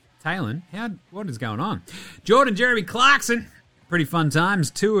 Talon, what is going on? Jordan Jeremy Clarkson. Pretty fun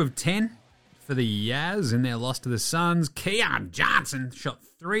times. 2 of 10 for the Yaz in their loss to the Suns. Keon Johnson shot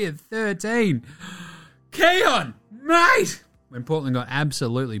 3 of 13. Keon, mate! When Portland got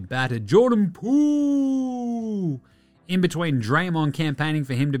absolutely battered. Jordan Poole. In between Draymond campaigning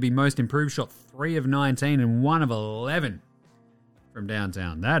for him to be most improved, shot 3 of 19 and 1 of 11 from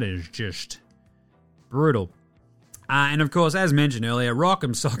downtown. That is just brutal. And of course, as mentioned earlier,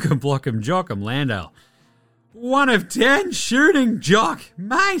 Rock'em, Sock'em, Block'em, Jock'em, Landale. 1 of 10 shooting, Jock,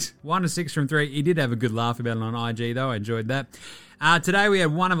 mate. 1 of 6 from 3. He did have a good laugh about it on IG, though. I enjoyed that. Today we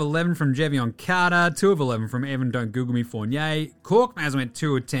had 1 of 11 from Jevion Carter, 2 of 11 from Evan Don't Google Me Fournier. Korkmaz went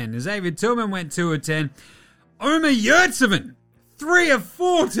 2 of 10. Xavier Tillman went 2 of 10. Omer Yurtseven, 3 of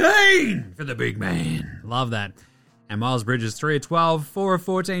 14 for the big man. Love that. And Miles Bridges, 3 of 12, 4 of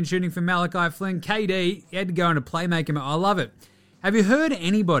 14 shooting for Malachi Flynn. KD, he had to go into playmaker mode. I love it. Have you heard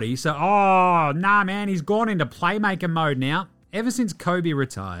anybody say, oh, nah, man, he's gone into playmaker mode now? Ever since Kobe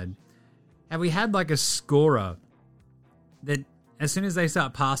retired, have we had like a scorer that as soon as they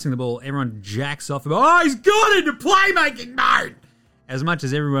start passing the ball, everyone jacks off about, oh, he's gone into playmaking mode! As much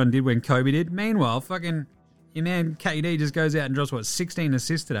as everyone did when Kobe did. Meanwhile, fucking your man KD just goes out and drops, 16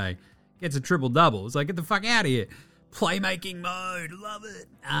 assists today. Gets a triple-double. It's like, get the fuck out of here. Playmaking mode, love it.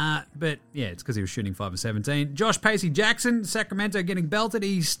 But yeah, it's because he was shooting 5 of 17. Josh Pacey Jackson, Sacramento getting belted.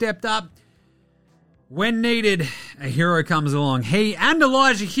 He stepped up. When needed, a hero comes along. He and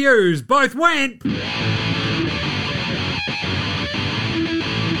Elijah Hughes both went.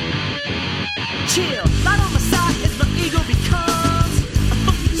 Chill, light on the side as the ego becomes a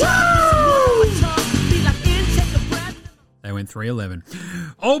funky They went 3-11.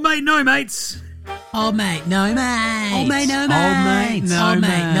 Old mate, no mates. Old mate, no mate. Old mate, no mate. Old mate, no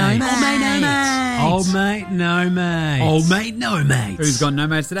mate. Old mate, no mate. Old mate, no mate. Who's got no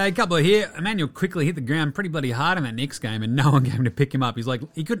mates today? A couple are here. Emmanuel quickly hit the ground pretty bloody hard in that Knicks game, and no one came to pick him up. He's like,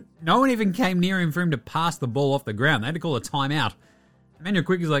 no one even came near him for him to pass the ball off the ground. They had to call a timeout. Emmanuel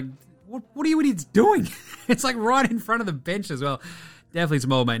Quickly's like, what are you idiots doing? It's like right in front of the bench as well. Definitely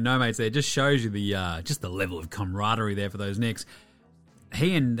some old mate, no mates there. Just shows you the just the level of camaraderie there for those Knicks.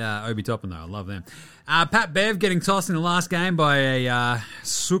 He and Obi Toppin, though, I love them. Pat Bev getting tossed in the last game by a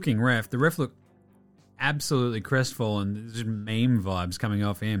sooking ref. The ref looked absolutely crestfallen. Just meme vibes coming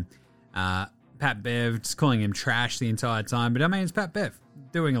off him. Pat Bev just calling him trash the entire time. But I mean, it's Pat Bev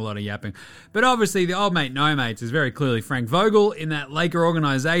doing a lot of yapping. But obviously, the old mate, no mates is very clearly Frank Vogel in that Laker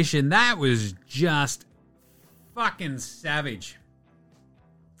organization. That was just fucking savage.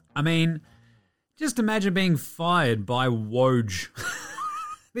 I mean, just imagine being fired by Woj.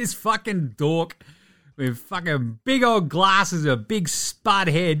 This fucking dork with fucking big old glasses, a big spud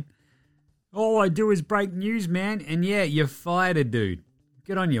head. All I do is break news, man. And yeah, you fired a dude.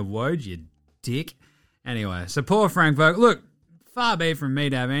 Good on you, Woj, you dick. Anyway, so poor Frank Vogel. Look, far be it from me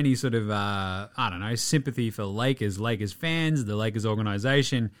to have any sort of, sympathy for Lakers fans, the Lakers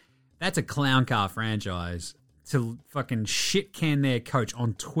organization. That's a clown car franchise to fucking shit can their coach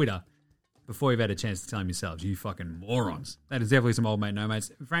on Twitter before you've had a chance to tell him yourselves, you fucking morons. That is definitely some old mate, no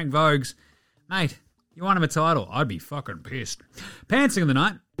mates. Frank Vogues, mate, you won him a title. I'd be fucking pissed. Pantsing of the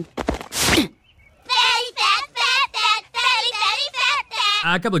night.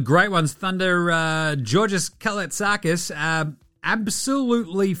 A couple of great ones. Thunder, Georgios Kaletsakis,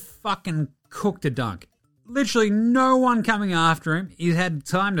 absolutely fucking cooked a dunk. Literally no one coming after him. He's had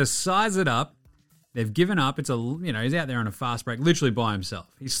time to size it up. They've given up. He's out there on a fast break, literally by himself.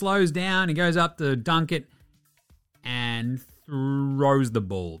 He slows down, he goes up to dunk it, and throws the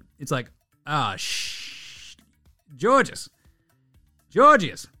ball. It's like, Georgios,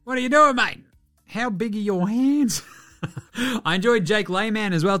 what are you doing, mate? How big are your hands? I enjoyed Jake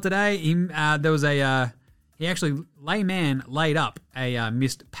Layman as well today. Layman laid up a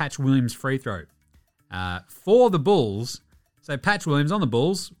missed Patch Williams free throw for the Bulls. So Patch Williams on the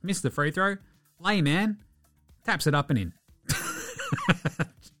Bulls missed the free throw. Layman taps it up and in.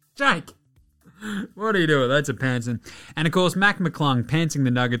 Jake, What are you doing? That's a pantsing. And, of course, Mac McClung pantsing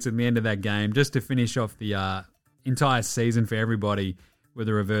the Nuggets at the end of that game just to finish off the entire season for everybody with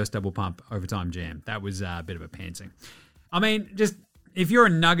a reverse double pump overtime jam. That was a bit of a pantsing. I mean, just if you're a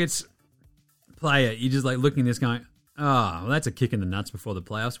Nuggets player, you're just like looking at this going, oh, well, that's a kick in the nuts before the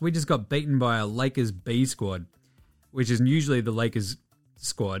playoffs. We just got beaten by a Lakers B squad, which is usually the Lakers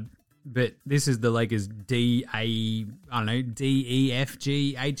squad. But this is the Lakers D, E, F,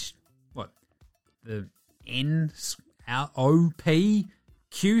 G, H, what? The N, O, P,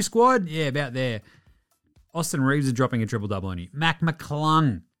 Q squad? Yeah, about there. Austin Reeves is dropping a triple-double on you. Mac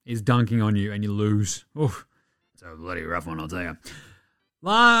McClung is dunking on you and you lose. Oof. It's a bloody rough one, I'll tell you.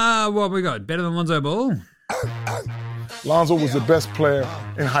 What we got? Better than Lonzo Ball? Lonzo was the best player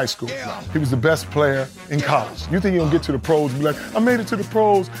in high school. He was the best player in college. You think he'll get to the pros and be like, I made it to the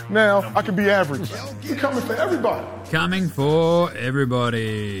pros, now I can be average. He's coming for everybody. Coming for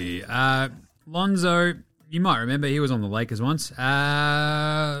everybody. Lonzo, you might remember he was on the Lakers once.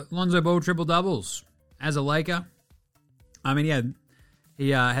 Lonzo Ball triple-doubles as a Laker. I mean, he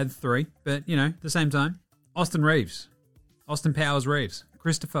had 3, but, at the same time. Austin Powers Reeves.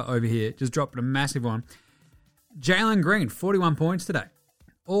 Christopher over here just dropped a massive one. Jalen Green, 41 points today.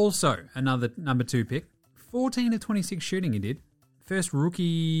 Also another number 2 pick. 14 of 26 shooting he did. First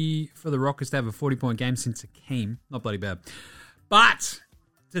rookie for the Rockets to have a 40-point game since Hakeem. Not bloody bad. But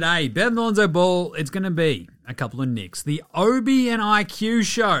today, better than Lonzo Ball, it's going to be a couple of nicks. The Obi and IQ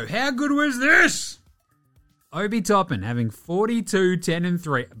show. How good was this? Obi Toppin having 42, 10, and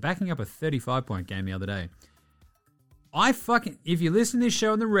 3. Backing up a 35-point game the other day. If you listen to this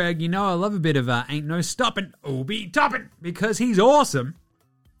show on the reg, you know I love a bit of Ain't No Stoppin' Obi Toppin because he's awesome.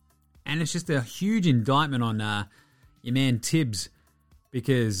 And it's just a huge indictment on your man Tibbs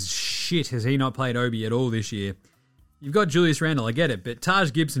because shit, has he not played Obi at all this year. You've got Julius Randle, I get it, but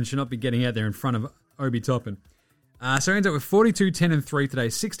Taj Gibson should not be getting out there in front of Obi Toppin. So he ends up with 42, 10, and 3 today,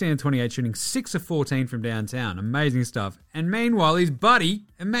 16 and 28, shooting 6 of 14 from downtown. Amazing stuff. And meanwhile, his buddy,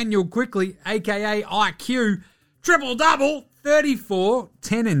 Emmanuel Quickley, a.k.a. IQ, triple-double, 34,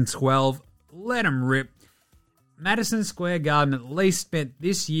 10, and 12. Let him rip. Madison Square Garden at least spent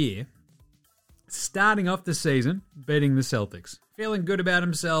this year starting off the season beating the Celtics. Feeling good about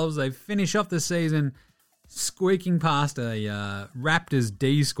themselves. They finish off the season squeaking past a Raptors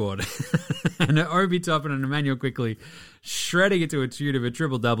D squad. And Obi Toppin and Emmanuel Quickley shredding it to a tune of a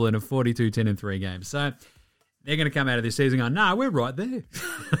triple-double in a 42, 10, and 3 game. So they're going to come out of this season going, nah, we're right there.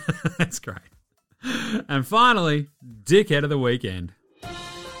 That's great. And finally, Dickhead of the Weekend.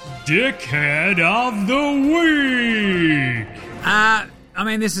 Dickhead of the Week! I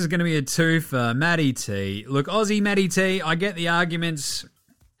mean, this is going to be a 2 for Matty T. Look, Aussie Matty T, I get the arguments.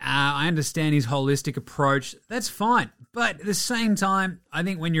 I understand his holistic approach. That's fine. But at the same time, I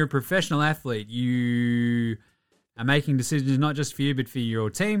think when you're a professional athlete, you are making decisions not just for you, but for your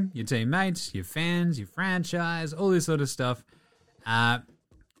team, your teammates, your fans, your franchise, all this sort of stuff.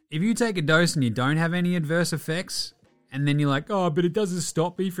 If you take a dose and you don't have any adverse effects, and then you're like, oh, but it doesn't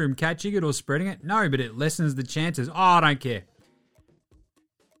stop me from catching it or spreading it. No, but it lessens the chances. Oh, I don't care.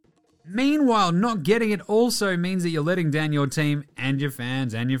 Meanwhile, not getting it also means that you're letting down your team and your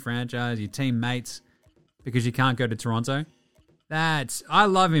fans and your franchise, your teammates, because you can't go to Toronto. I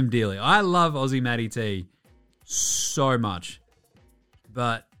love him dearly. I love Aussie Matty T so much.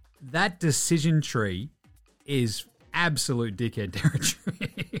 But that decision tree is absolute dickhead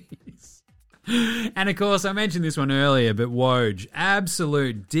territory. And of course, I mentioned this one earlier, but Woj,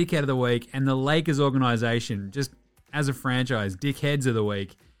 absolute dickhead of the week, and the Lakers organization, just as a franchise, dickheads of the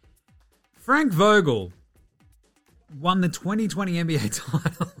week. Frank Vogel won the 2020 NBA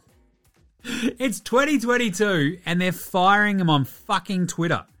title. It's 2022, and they're firing him on fucking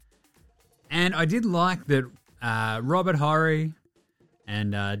Twitter. And I did like that Robert Horry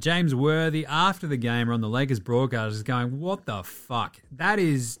and James Worthy, after the game, were on the Lakers broadcast going, what the fuck? That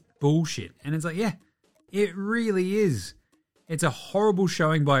is bullshit. And it's like, yeah, it really is. It's a horrible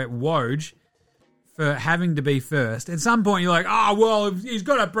showing by Woj for having to be first. At some point, you're like, oh, well, he's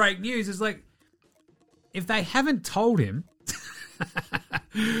got to break news. It's like, if they haven't told him,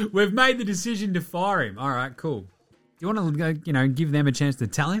 we've made the decision to fire him. All right, cool. Do you want to go, give them a chance to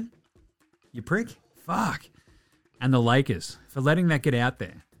tell him? You prick? Fuck. And the Lakers for letting that get out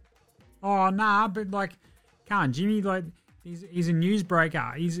there. Oh, nah, but come on, Jimmy, he's a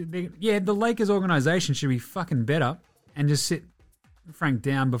newsbreaker. The Lakers organization should be fucking better and just sit Frank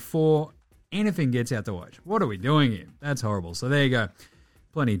down before anything gets out to watch. What are we doing here? That's horrible. So there you go.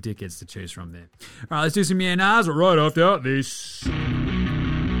 Plenty of dickheads to choose from there. All right, let's do some yeah nahs right after this.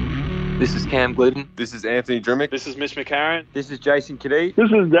 This is Cam Glidden. This is Anthony Drimmick. This is Mitch McCarron. This is Jason Kadee. This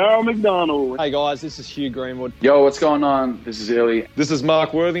is Darryl McDonald. Hey guys, this is Hugh Greenwood. Yo, what's going on? This is Illy. This is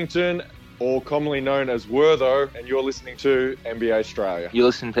Mark Worthington, or commonly known as Wortho, and you're listening to NBA Australia. You're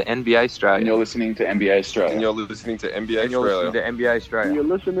listening to NBA Australia. And you're listening to NBA Australia. And you're listening to NBA and you're Australia. listening to NBA Australia. And you're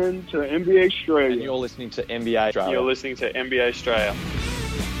listening to NBA Australia. And you're listening to NBA Australia. You're listening to NBA Australia.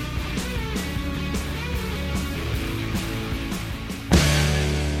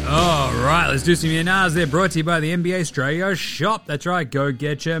 All right, let's do some Yanars. They're brought to you by the NBA Australia shop. That's right. Go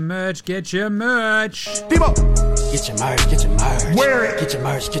get your merch. Get your merch. Debo. Get your merch. Get your merch. Wear it. Get your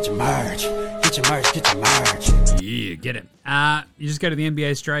merch. Get your merch. Get your merch. Get your merch. Yeah, get it. You just go to the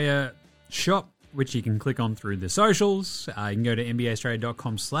NBA Australia shop, which you can click on through the socials. You can go to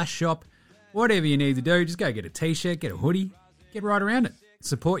nbaaustralia.com/shop. Whatever you need to do, just go get a t-shirt, get a hoodie, get right around it.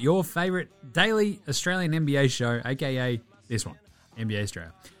 Support your favourite daily Australian NBA show, a.k.a. this one, NBA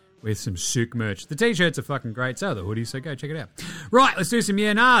Australia, with some sick merch. The t-shirts are fucking great, so are the hoodies, so go check it out. Right, let's do some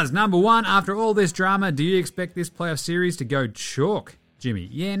yeah-nahs. Number one, after all this drama, do you expect this playoff series to go chalk, Jimmy?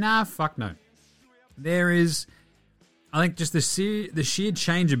 Yeah, nah, fuck no. There is, I think, just the sheer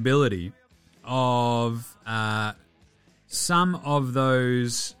changeability of some of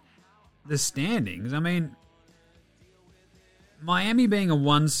those, the standings. I mean, Miami being a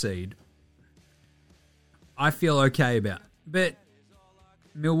 1 seed, I feel okay about. But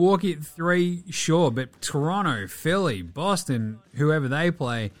Milwaukee at 3, sure. But Toronto, Philly, Boston, whoever they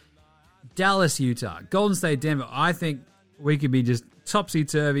play, Dallas, Utah, Golden State, Denver, I think we could be just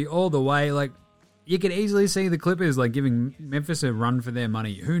topsy-turvy all the way. Like, you could easily see the Clippers like giving Memphis a run for their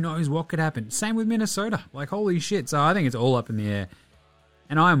money. Who knows what could happen? Same with Minnesota. Like, holy shit. So I think it's all up in the air.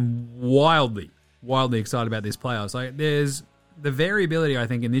 And I'm wildly excited about this playoffs. Like, there's the variability, I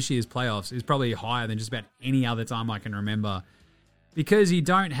think, in this year's playoffs is probably higher than just about any other time I can remember. Because you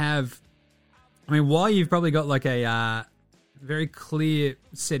don't have, I mean, while you've probably got like a very clear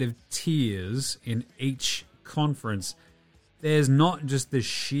set of tiers in each conference, there's not just the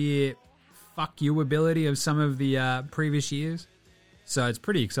sheer fuck you ability of some of the previous years. So it's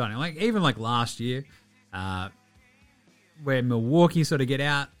pretty exciting. Like, even like last year, where Milwaukee sort of get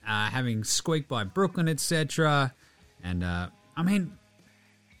out, having squeaked by Brooklyn, etc. And, I mean,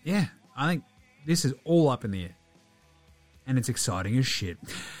 yeah, I think this is all up in the air. And it's exciting as shit.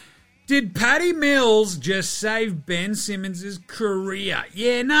 Did Patty Mills just save Ben Simmons' career?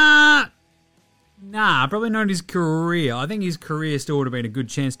 Yeah, nah, probably not his career. I think his career still would have been a good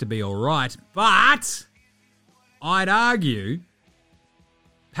chance to be all right. But I'd argue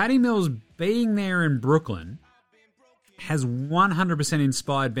Patty Mills being there in Brooklyn has 100%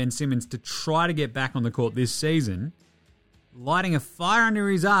 inspired Ben Simmons to try to get back on the court this season, lighting a fire under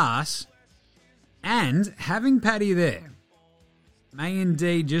his ass, and having Patty there may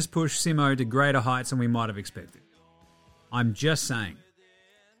indeed just push Simo to greater heights than we might have expected. I'm just saying.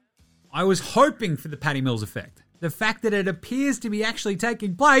 I was hoping for the Patty Mills effect. The fact that it appears to be actually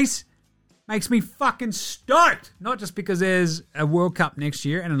taking place makes me fucking stoked. Not just because there's a World Cup next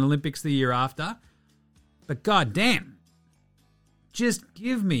year and an Olympics the year after, but goddamn, just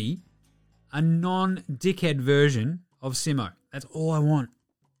give me a non-dickhead version of Simo. That's all I want.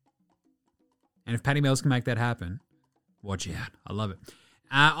 And if Patty Mills can make that happen, watch out. I love it.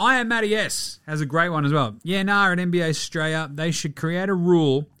 I Am Matty S has a great one as well. Yeah, at NBA Australia, they should create a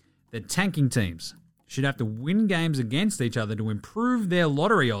rule that tanking teams should have to win games against each other to improve their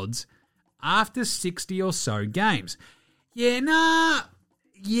lottery odds after 60 or so games. Yeah.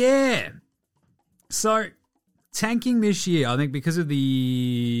 So, tanking this year, I think because of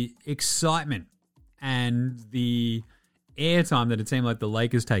the excitement and the airtime that a team like the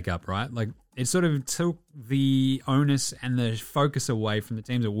Lakers take up, right? Like, it sort of took the onus and the focus away from the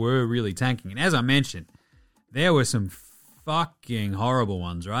teams that were really tanking. And as I mentioned, there were some fucking horrible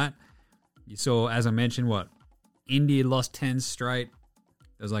ones, right? You saw, as I mentioned, India lost 10 straight.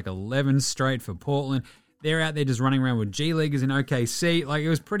 There was like 11 straight for Portland. They're out there just running around with G Leaguers in OKC. Like, it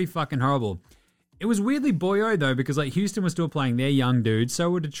was pretty fucking horrible. It was weirdly boyo though, because like Houston was still playing their young dudes, so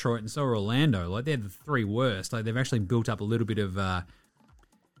were Detroit and so were Orlando. Like, they're the 3 worst. Like, they've actually built up a little bit of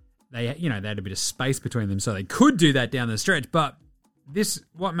they had a bit of space between them, so they could do that down the stretch. But this,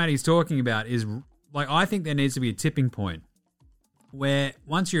 what Matty's talking about is, like, I think there needs to be a tipping point where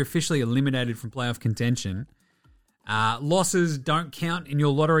once you're officially eliminated from playoff contention, losses don't count in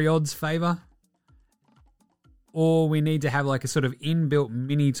your lottery odds favor. Or we need to have like a sort of inbuilt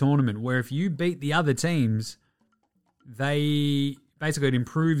mini tournament where if you beat the other teams, it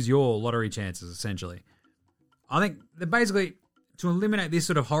improves your lottery chances, essentially. I think that basically, to eliminate this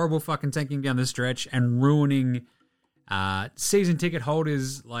sort of horrible fucking tanking down the stretch and ruining Season ticket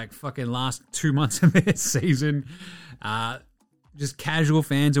holders, like fucking last 2 months of their season. Just casual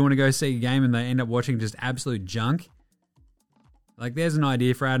fans who want to go see a game and they end up watching just absolute junk. Like, there's an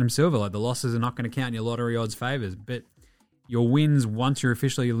idea for Adam Silver. Like, the losses are not going to count in your lottery odds favours, but your wins once you're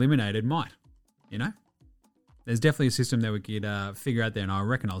officially eliminated might, you know? There's definitely a system that we could figure out there, and I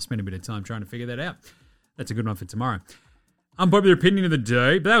reckon I'll spend a bit of time trying to figure that out. That's a good one for tomorrow. Unpopular opinion of the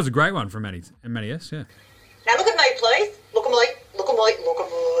day, but that was a great one from Maddie S, yeah. Now look at me, please. Look at me. Look at me. Look at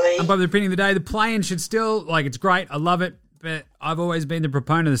me. Unpopular opinion of the day, the play-in should still, like, it's great, I love it, but I've always been the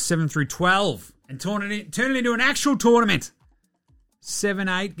proponent of the 7 through 12 and turn it into an actual tournament.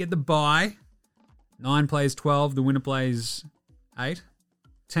 7-8, get the bye. 9 plays 12, the winner plays 8.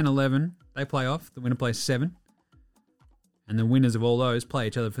 10-11, they play off, the winner plays 7. And the winners of all those play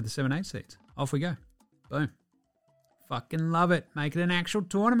each other for the 7-8 seeds. Off we go. Boom. Fucking love it. Make it an actual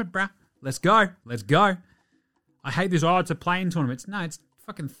tournament, bruh. Let's go. Let's go. I hate this, it's a play-in tournament. No, it's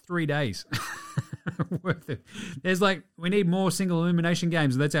fucking 3 days. Worth it. There's like, we need more single elimination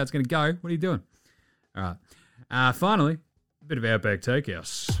games, and that's how it's going to go. What are you doing? All right. Finally, a bit of Outback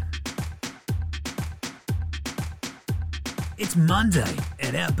Takehouse. It's Monday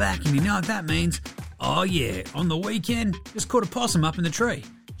at Outback, and you know what that means? Oh yeah, on the weekend, just caught a possum up in the tree,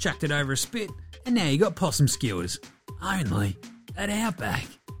 chucked it over a spit, and now you got possum skewers. Only at Outback.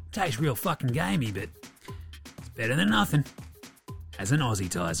 Tastes real fucking gamey, but it's better than nothing. As an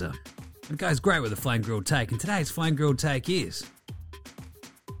Aussie-tizer. It goes great with a flame grilled take, and today's flame grilled take is: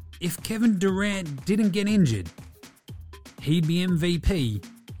 if Kevin Durant didn't get injured, he'd be MVP,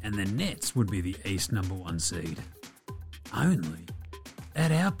 and the Nets would be the East #1 seed. Only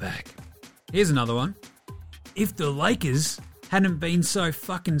at Outback. Here's another one. If the Lakers hadn't been so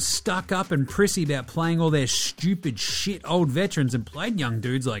fucking stuck up and prissy about playing all their stupid shit old veterans and played young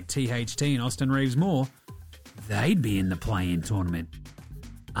dudes like THT and Austin Reeves more, they'd be in the play-in tournament.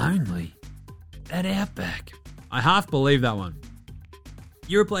 Only at Outback. I half believe that one.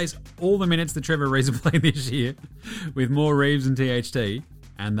 You replace all the minutes that Trevor Reeves have played this year with more Reeves and THT,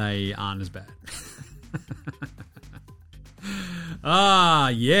 and they aren't as bad.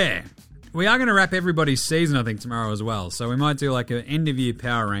 Yeah. We are going to wrap everybody's season, I think, tomorrow as well. So we might do like an end-of-year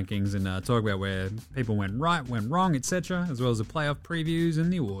power rankings and talk about where people went right, went wrong, etc., as well as the playoff previews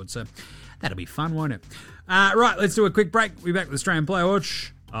and the awards. So that'll be fun, won't it? Right, let's do a quick break. We'll be back with Australian Player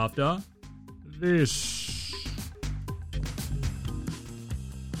Watch after this.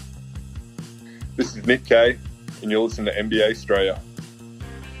 This is Nick Kay, and you're listening to NBA Australia.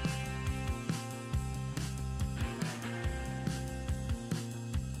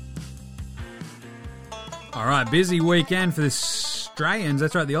 All right, busy weekend for the Australians.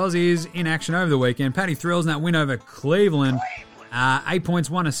 That's right, the Aussies in action over the weekend. Paddy Thrills in that win over Cleveland. 8 points,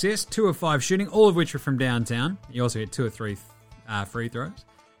 1 assist, 2 of 5 shooting, all of which were from downtown. He also hit 2 of 3 free throws.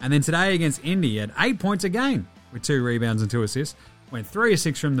 And then today against Indy, at 8 points again with 2 rebounds and 2 assists. Went 3 of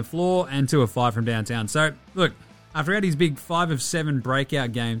 6 from the floor and 2 of 5 from downtown. So, look, after he had his big 5 of 7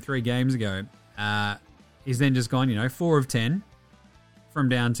 breakout game 3 games ago, he's then just gone, 4 of 10. From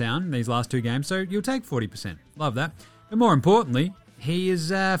downtown these last 2 games, so you'll take 40%. Love that. But more importantly, he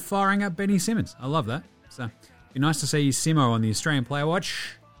is firing up Benny Simmons. I love that. So it'd be nice to see Simo on the Australian Player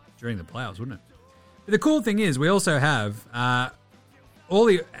Watch during the playoffs, wouldn't it? But the cool thing is we also have all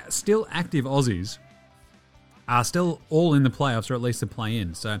the still active Aussies are still all in the playoffs, or at least the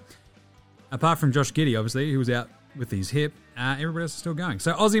play-in. So apart from Josh Giddey, obviously, who was out with his hip, everybody else is still going.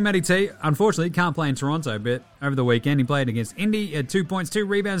 So Aussie Matty T, unfortunately, can't play in Toronto, but over the weekend he played against Indy. He had 2 points, 2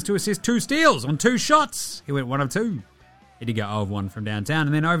 rebounds, 2 assists, 2 steals on 2 shots. He went 1 of 2. He did go 0 of 1 from downtown.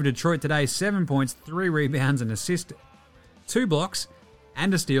 And then over to Detroit today, 7 points, 3 rebounds, an assist, 2 blocks,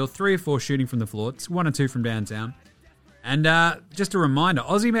 and a steal, 3 of 4 shooting from the floor. It's 1 of 2 from downtown. And just a reminder,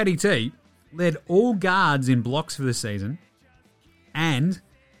 Aussie Matty T led all guards in blocks for the season. And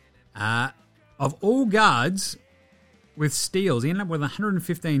of all guards with steals, he ended up with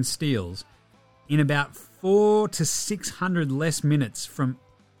 115 steals in about 400 to 600 less minutes from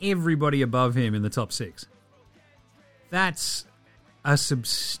everybody above him in the top 6. That's a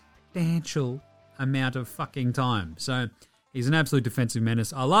substantial amount of fucking time. So he's an absolute defensive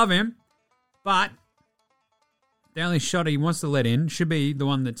menace. I love him, but the only shot he wants to let in should be the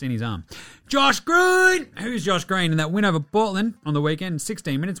one that's in his arm. Josh Green! Who's Josh Green? In that win over Portland on the weekend,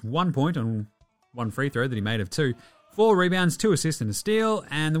 16 minutes, 1 point on 1 free throw that he made of 2. 4 rebounds, 2 assists and a steal.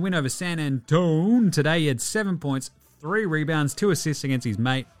 And the win over San Antonio today, he had 7 points, 3 rebounds, 2 assists against his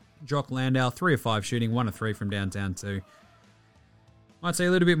mate, Jock Landau. 3 of 5 shooting, 1 of 3 from downtown too. Might see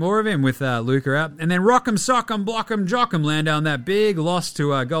a little bit more of him with Luka out. And then Rock'em, Sock'em, Block'em, Jock'em Landau in that big loss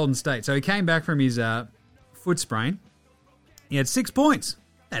to Golden State. So he came back from his foot sprain He had 6 points.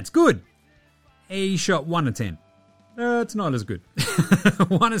 That's good. He shot 1 of 10. That's not as good.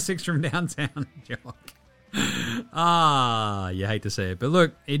 1 of 6 from downtown, Jock. You hate to see it. But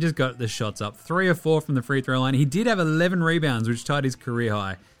look, he just got the shots up. 3 of 4 from the free throw line. He did have 11 rebounds, which tied his career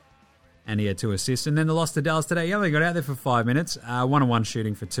high. And he had 2 assists. And then the loss to Dallas today, he only got out there for 5 minutes. 1-on-1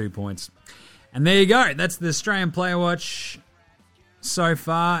 shooting for 2 points. And there you go. That's the Australian Player Watch so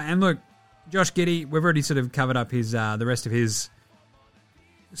far. And look, Josh Giddey, we've already sort of covered up his the rest of his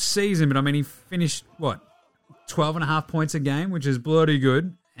season. But, I mean, he finished, 12.5 points a game, which is bloody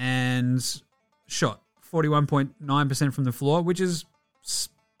good. And shot 41.9% from the floor, which is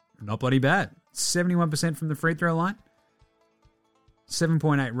not bloody bad. 71% from the free throw line.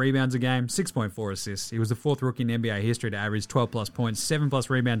 7.8 rebounds a game, 6.4 assists. He was the 4th rookie in NBA history to average 12-plus points, 7-plus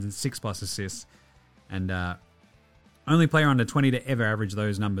rebounds, and 6-plus assists. And only player under 20 to ever average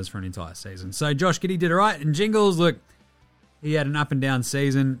those numbers for an entire season. So Josh Giddey did all right. And Jingles, look, he had an up-and-down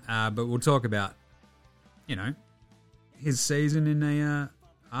season, but we'll talk about, his season in a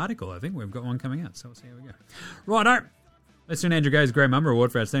article. I think we've got one coming out, so we'll see how we go. Righto. Let's do an Andrew Gay's Grey Mamba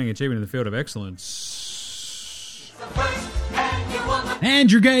Award for Outstanding Achievement in the Field of Excellence.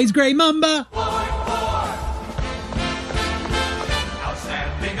 Andrew Gay's Grey Mamba.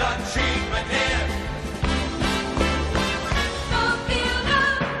 Outstanding achievement in the field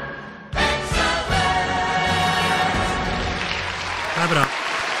of excellence. Wrap it up.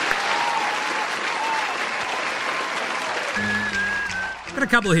 Got a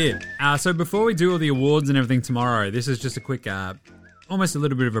couple here. So before we do all the awards and everything tomorrow, this is just a quick, almost a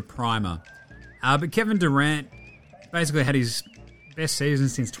little bit of a primer. But Kevin Durant basically had his best season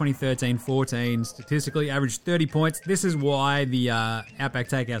since 2013-14. Statistically, averaged 30 points. This is why the Outback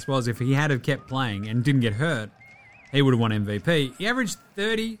Takehouse was. If he had have kept playing and didn't get hurt, he would have won MVP. He averaged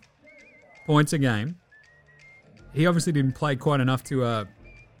 30 points a game. He obviously didn't play quite enough to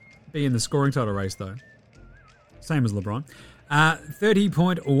be in the scoring title race, though. Same as LeBron.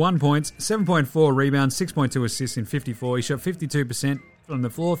 30.1 points, 7.4 rebounds, 6.2 assists in 54. He shot 52% from the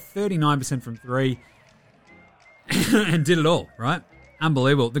floor, 39% from 3. And did it all, right?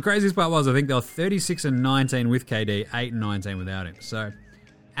 Unbelievable. The craziest part was, I think they were 36-19 with KD, 8-19 without him. So,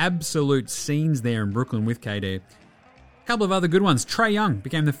 absolute scenes there in Brooklyn with KD. A couple of other good ones. Trae Young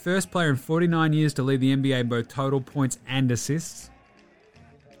became the first player in 49 years to lead the NBA in both total points and assists.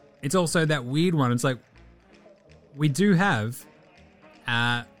 It's also that weird one. It's like, we do have,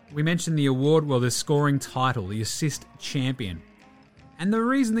 we mentioned the award, the scoring title, the assist champion. And the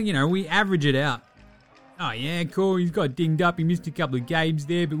reason that, we average it out. Oh, yeah, cool, he's got dinged up, he missed a couple of games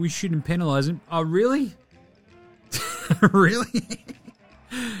there, but we shouldn't penalise him. Oh, really? Really?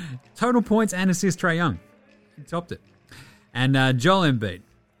 Total points and assists, Trae Young. He topped it. And Joel Embiid,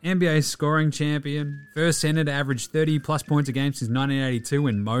 NBA scoring champion, first center to average 30-plus points a game since 1982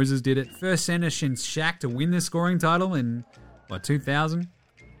 when Moses did it. First center since Shaq to win the scoring title in, 2000?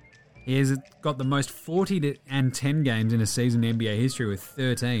 He has got the most 40 and 10 games in a season in NBA history with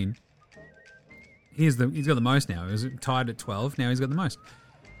 13. He's got the most now. He was tied at 12. Now he's got the most.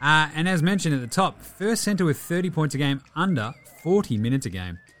 And as mentioned at the top, first center with 30 points a game under 40 minutes a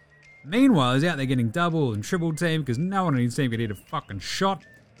game. Meanwhile, he's out there getting double and triple team because no one on his team could hit a fucking shot.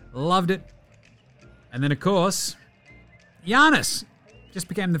 Loved it. And then, of course, Giannis just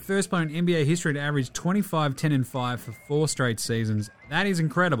became the first player in NBA history to average 25, 10, and 5 for 4 straight seasons. That is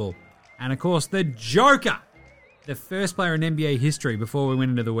incredible. And, of course, the Joker, the first player in NBA history before we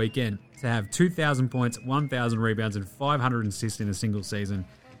went into the weekend to have 2,000 points, 1,000 rebounds, and 500 assists in a single season.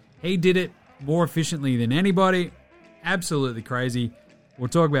 He did it more efficiently than anybody. Absolutely crazy. We'll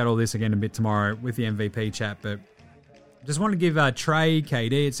talk about all this again a bit tomorrow with the MVP chat, but just want to give Trae,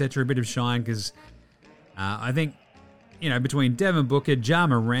 KD, etc. a bit of shine because I think, between Devin Booker, Ja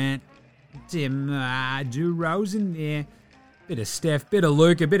Morant, DeRozan there, bit of Steph, bit of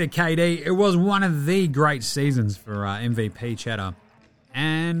Luka, bit of KD, it was one of the great seasons for MVP chatter.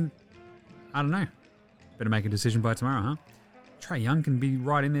 And, I don't know, better make a decision by tomorrow, huh? Trae Young can be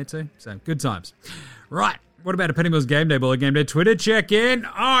right in there too, so good times. Right. What about a Penny Mills Game Day Baller Game Day Twitter check-in?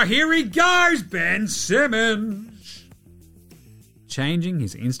 Oh, here he goes, Ben Simmons. Changing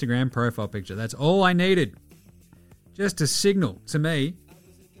his Instagram profile picture. That's all I needed. Just to signal to me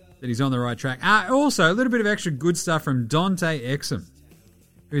that he's on the right track. Also, a little bit of extra good stuff from Dante Exum,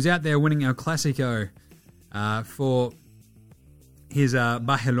 who's out there winning El Clasico for his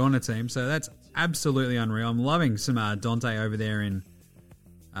Barcelona team. So that's absolutely unreal. I'm loving some Dante over there in...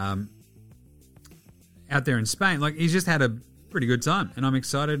 out there in Spain. He's just had a pretty good time, and I'm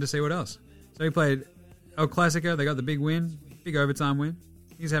excited to see what else. So he played El Clasico. They got the big win, big overtime win.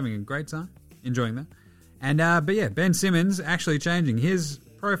 He's having a great time, enjoying that. And but yeah, Ben Simmons actually changing his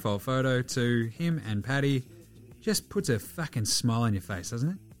profile photo to him and Paddy just puts a fucking smile on your face, doesn't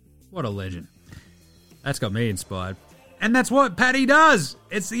it? What a legend. That's got me inspired. And that's what Paddy does.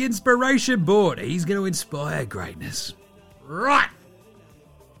 It's the inspiration board. He's going to inspire greatness. Right.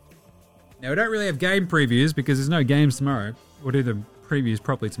 Now, we don't really have game previews because there's no games tomorrow. We'll do the previews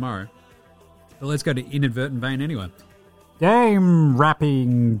properly tomorrow. But let's go to inadvertent vein anyway. Game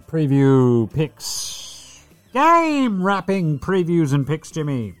wrapping preview picks. Game wrapping previews and picks,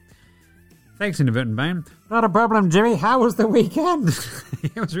 Jimmy. Thanks, inadvertent vein. Not a problem, Jimmy. How was the weekend?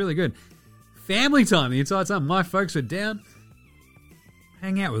 It was really good. Family time the entire time. My folks were down.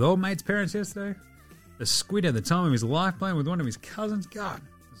 Hang out with old mate's parents yesterday. The squid had the time of his life playing with one of his cousins. God,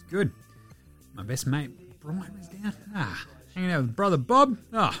 it was good. My best mate, Brian, was down. Hanging out with brother Bob.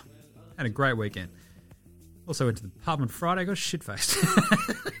 Had a great weekend. Also went to the pub on Friday. Got shit-faced.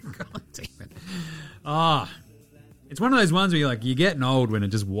 God damn it. It's one of those ones where you're like, you're getting old when it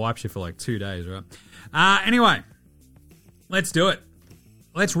just wipes you for like 2 days, right? Anyway, let's do it.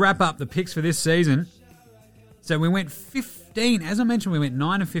 Let's wrap up the picks for this season. So we went 15. As I mentioned, we went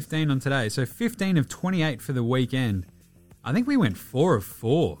 9 of 15 on today. So 15 of 28 for the weekend. I think we went 4 of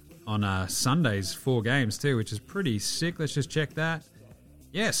 4 on Sunday's 4 games too, which is pretty sick. Let's just check that.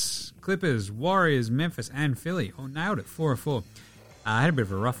 Yes, Clippers, Warriors, Memphis, and Philly. Oh, nailed it. 4 of 4. I had a bit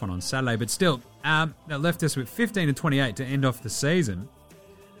of a rough one on Saturday, but still, that left us with 15 of 28 to end off the season.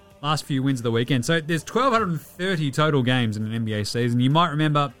 Last few wins of the weekend. So there's 1,230 total games in an NBA season. You might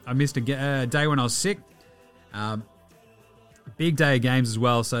remember I missed a day when I was sick. Big day of games as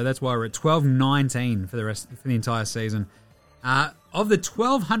well. So that's why we're at 1,219 for the entire season. Of the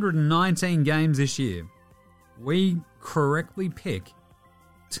 1,219 games this year, we correctly pick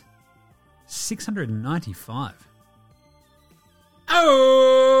 695.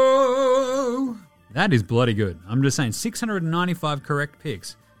 Oh! That is bloody good. I'm just saying 695 correct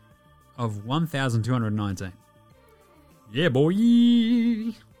picks of 1,219. Yeah, boy.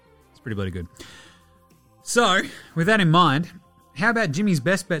 It's pretty bloody good. So, with that in mind, how about Jimmy's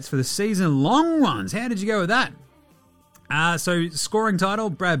best bets for the season long ones? How did you go with that? So, scoring title,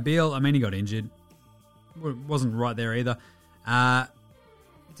 Brad Beal. I mean, he got injured. Wasn't right there either.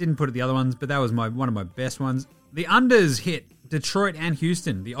 Didn't put it the other ones, but that was one of my best ones. The unders hit Detroit and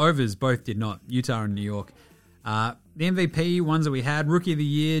Houston. The overs both did not. Utah and New York. The MVP ones that we had, Rookie of the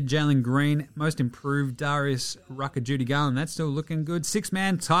Year, Jalen Green. Most Improved, Darius Rucker, Judy Garland. That's still looking good.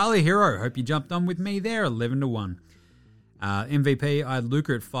 6-man, Tyler Hero. Hope you jumped on with me there, 11-1. MVP, I had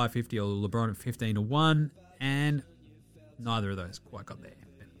Luka at 550 or LeBron at 15-1. And neither of those quite got there.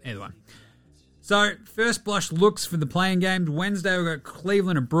 Either one. So, first blush looks for the playing games. Wednesday, we've got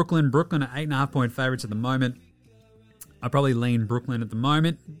Cleveland and Brooklyn. Brooklyn are 8.5-point favourites at the moment. I probably lean Brooklyn at the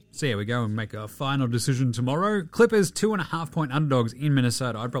moment. So yeah, we go and make a final decision tomorrow. Clippers, 2.5-point underdogs in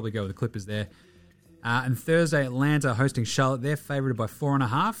Minnesota. I'd probably go with the Clippers there. And Thursday, Atlanta hosting Charlotte. They're favoured by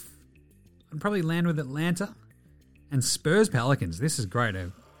 4.5. I'd probably land with Atlanta. And Spurs Pelicans. This is great.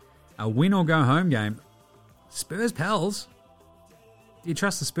 A win or go home game. Spurs Pels. Do you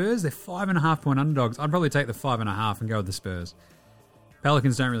trust the Spurs? They're 5.5-point underdogs. I'd probably take the 5.5 and go with the Spurs.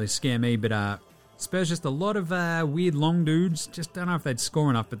 Pelicans don't really scare me, but Spurs just a lot of weird long dudes. Just don't know if they'd score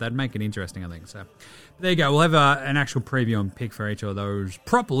enough, but they'd make it interesting, I think. So there you go. We'll have an actual preview and pick for each of those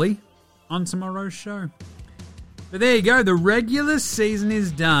properly on tomorrow's show. But there you go. The regular season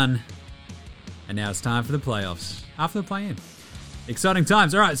is done. And now it's time for the playoffs. After the play-in. Exciting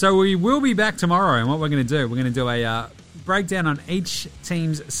times. All right, so we will be back tomorrow. And what we're going to do, we're going to do a breakdown on each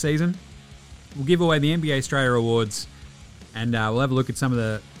team's season. We'll give away the NBA Australia Awards. And we'll have a look at some of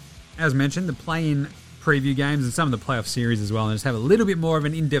the, as mentioned, the play-in preview games and some of the playoff series as well. And just have a little bit more of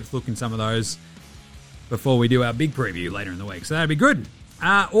an in-depth look in some of those before we do our big preview later in the week. So that'd be good.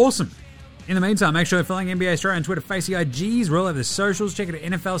 Awesome. In the meantime, make sure you're following NBA Australia on Twitter, Face the IGs. We're all over the socials. Check out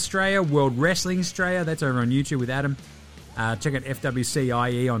NFL Australia, World Wrestling Australia. That's over on YouTube with Adam. Check out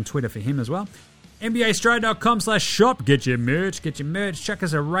FWCIE on Twitter for him as well. NBAaustralia.com/shop. Get your merch. Chuck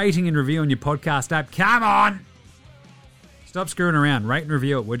us a rating and review on your podcast app. Come on. Stop screwing around. Rate and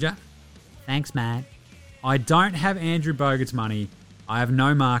review it, would ya? Thanks, Matt. I don't have Andrew Bogut's money. I have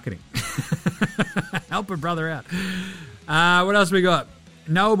no marketing. Help a brother out. What else we got?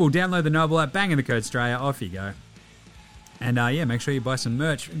 Knowable. Download the Knowable app. Bang in the code Australia. Off you go. And yeah, make sure you buy some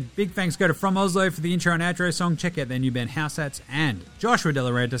merch. Big thanks go to From Oslo for the intro and outro song. Check out their new band House Hats and Joshua De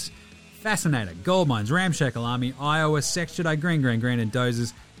Laurentiis, Fascinator, Gold Mines, Ramshackle Army, Iowa, Sex Jedi, Green, and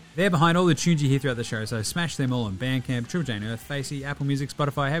Dozers. They're behind all the tunes you hear throughout the show, so smash them all on Bandcamp, Triple J and Earth, Facey, Apple Music,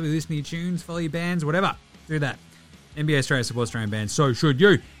 Spotify. Have you listening to tunes, follow your bands, whatever. Do that. NBA Australia supports Australian bands, so should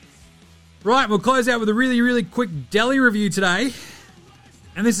you. Right, we'll close out with a really, really quick Delhi review today.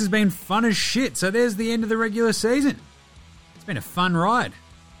 And this has been fun as shit. So there's the end of the regular season. It's been a fun ride.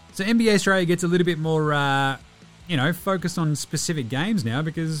 So NBA Australia gets a little bit more, focused on specific games now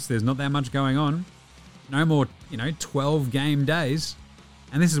because there's not that much going on. No more, 12 game days.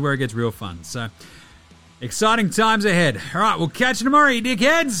 And this is where it gets real fun. So exciting times ahead. All right, we'll catch you tomorrow, you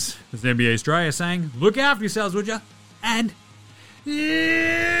dickheads. This is NBA Australia saying, look after yourselves, would ya? And later,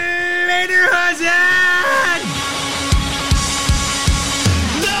 Hudson!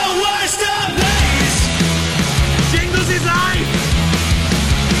 The worst of days. Jingles is life.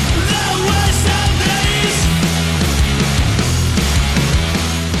 The worst of days.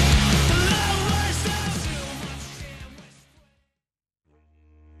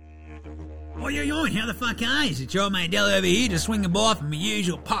 Oi, how the fuck is it? It's your mate Delly over here, just swinging by from my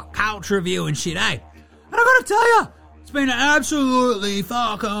usual pop culture review and shit, eh? And I gotta tell you, it's been an absolutely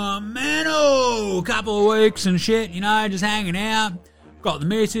fucking mental couple of weeks and shit, just hanging out. Got the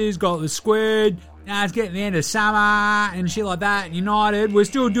missus, got the squid. Now it's getting the end of summer and shit like that. United, we're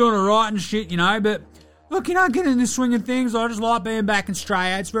still doing alright and shit, but look, getting in the swing of things. I just like being back in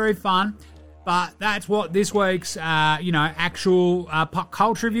Australia. It's very fun. But that's what this week's, actual pop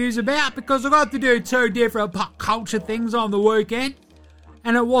culture review is about, because I got to do 2 different pop culture things on the weekend,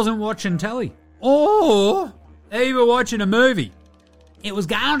 and it wasn't watching telly or even watching a movie. It was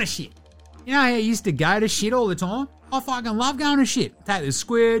going to shit. You know how you used to go to shit all the time? I fucking love going to shit. Take the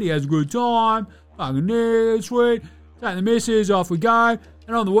squid, he has a good time, fucking there, sweet. Take the missus, off we go.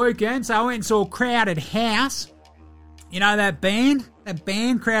 And on the weekend, so I went and saw Crowded House. You know that band?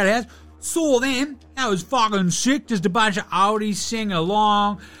 Crowded House. Saw them. That was fucking sick. Just a bunch of oldies singing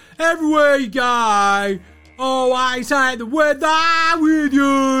along. Everywhere you go, always take the weather with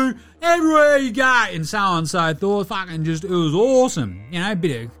you. Everywhere you go. And so on and so forth. Fucking just, it was awesome.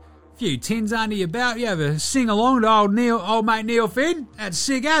 A few tins under your belt. You have a sing along to old mate Neil Finn. That's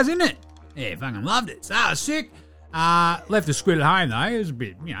sick as, isn't it? Yeah, fucking loved it. So that was sick. Left the squid at home though. He was a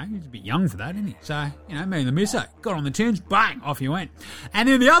bit, he's a bit young for that, isn't he? So, me and the misso got on the tins, bang, off you went. And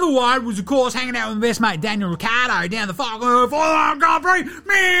then the other one was, of course, hanging out with my best mate Daniel Ricciardo down the fucking Grand Prix.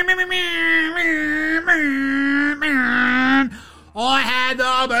 I had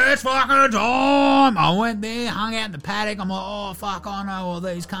the best fucking time. I went there, hung out in the paddock. I'm like, oh fuck, I know all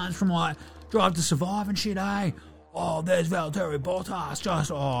these cunts from like Drive to Survive and shit, eh? Oh, there's Valtteri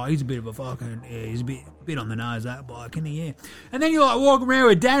Bottas. He's a bit of a fucking, he's a bit on the nose, that bloke, isn't he? Yeah. And then you walking around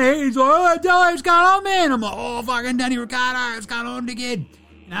with Danny, he's like, oh, Delly, what's going on, man? I'm like, oh, fucking Danny Ricciardo, what's going on again?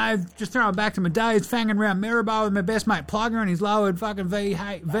 Just throwing back to my days, fanging around Maribor with my best mate Plugger and his lowered fucking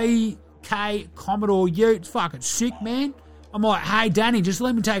VK Commodore Ute. It's fucking sick, man. I'm like, hey, Danny, just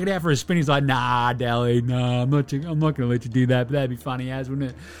let me take it out for a spin. He's like, nah, Delly, no, I'm not going to let you do that, but that'd be funny as,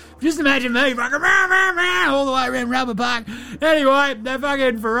 wouldn't it? Just imagine me fucking all the way around Rubber Park. Anyway, the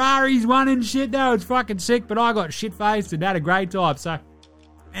fucking Ferraris won and shit. That was fucking sick, but I got shit-faced and had a great time. So,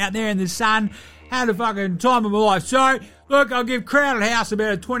 out there in the sun, had a fucking time of my life. So, look, I'll give Crowded House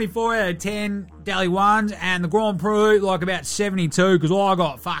about a 24 out of 10 Delly ones, and the Grand Prix like about 72, because I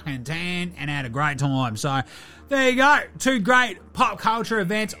got fucking tan and had a great time. So, there you go. 2 great pop culture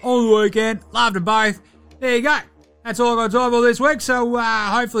events on the weekend. Loved them both. There you go. That's all I got time for this week. So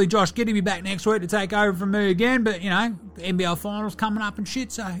hopefully Josh Giddy be back next week to take over from me again. But, the NBL finals coming up and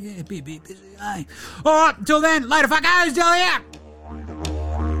shit. So, yeah, be a bit busy, eh? All right, until then, later fuckers. Delly out.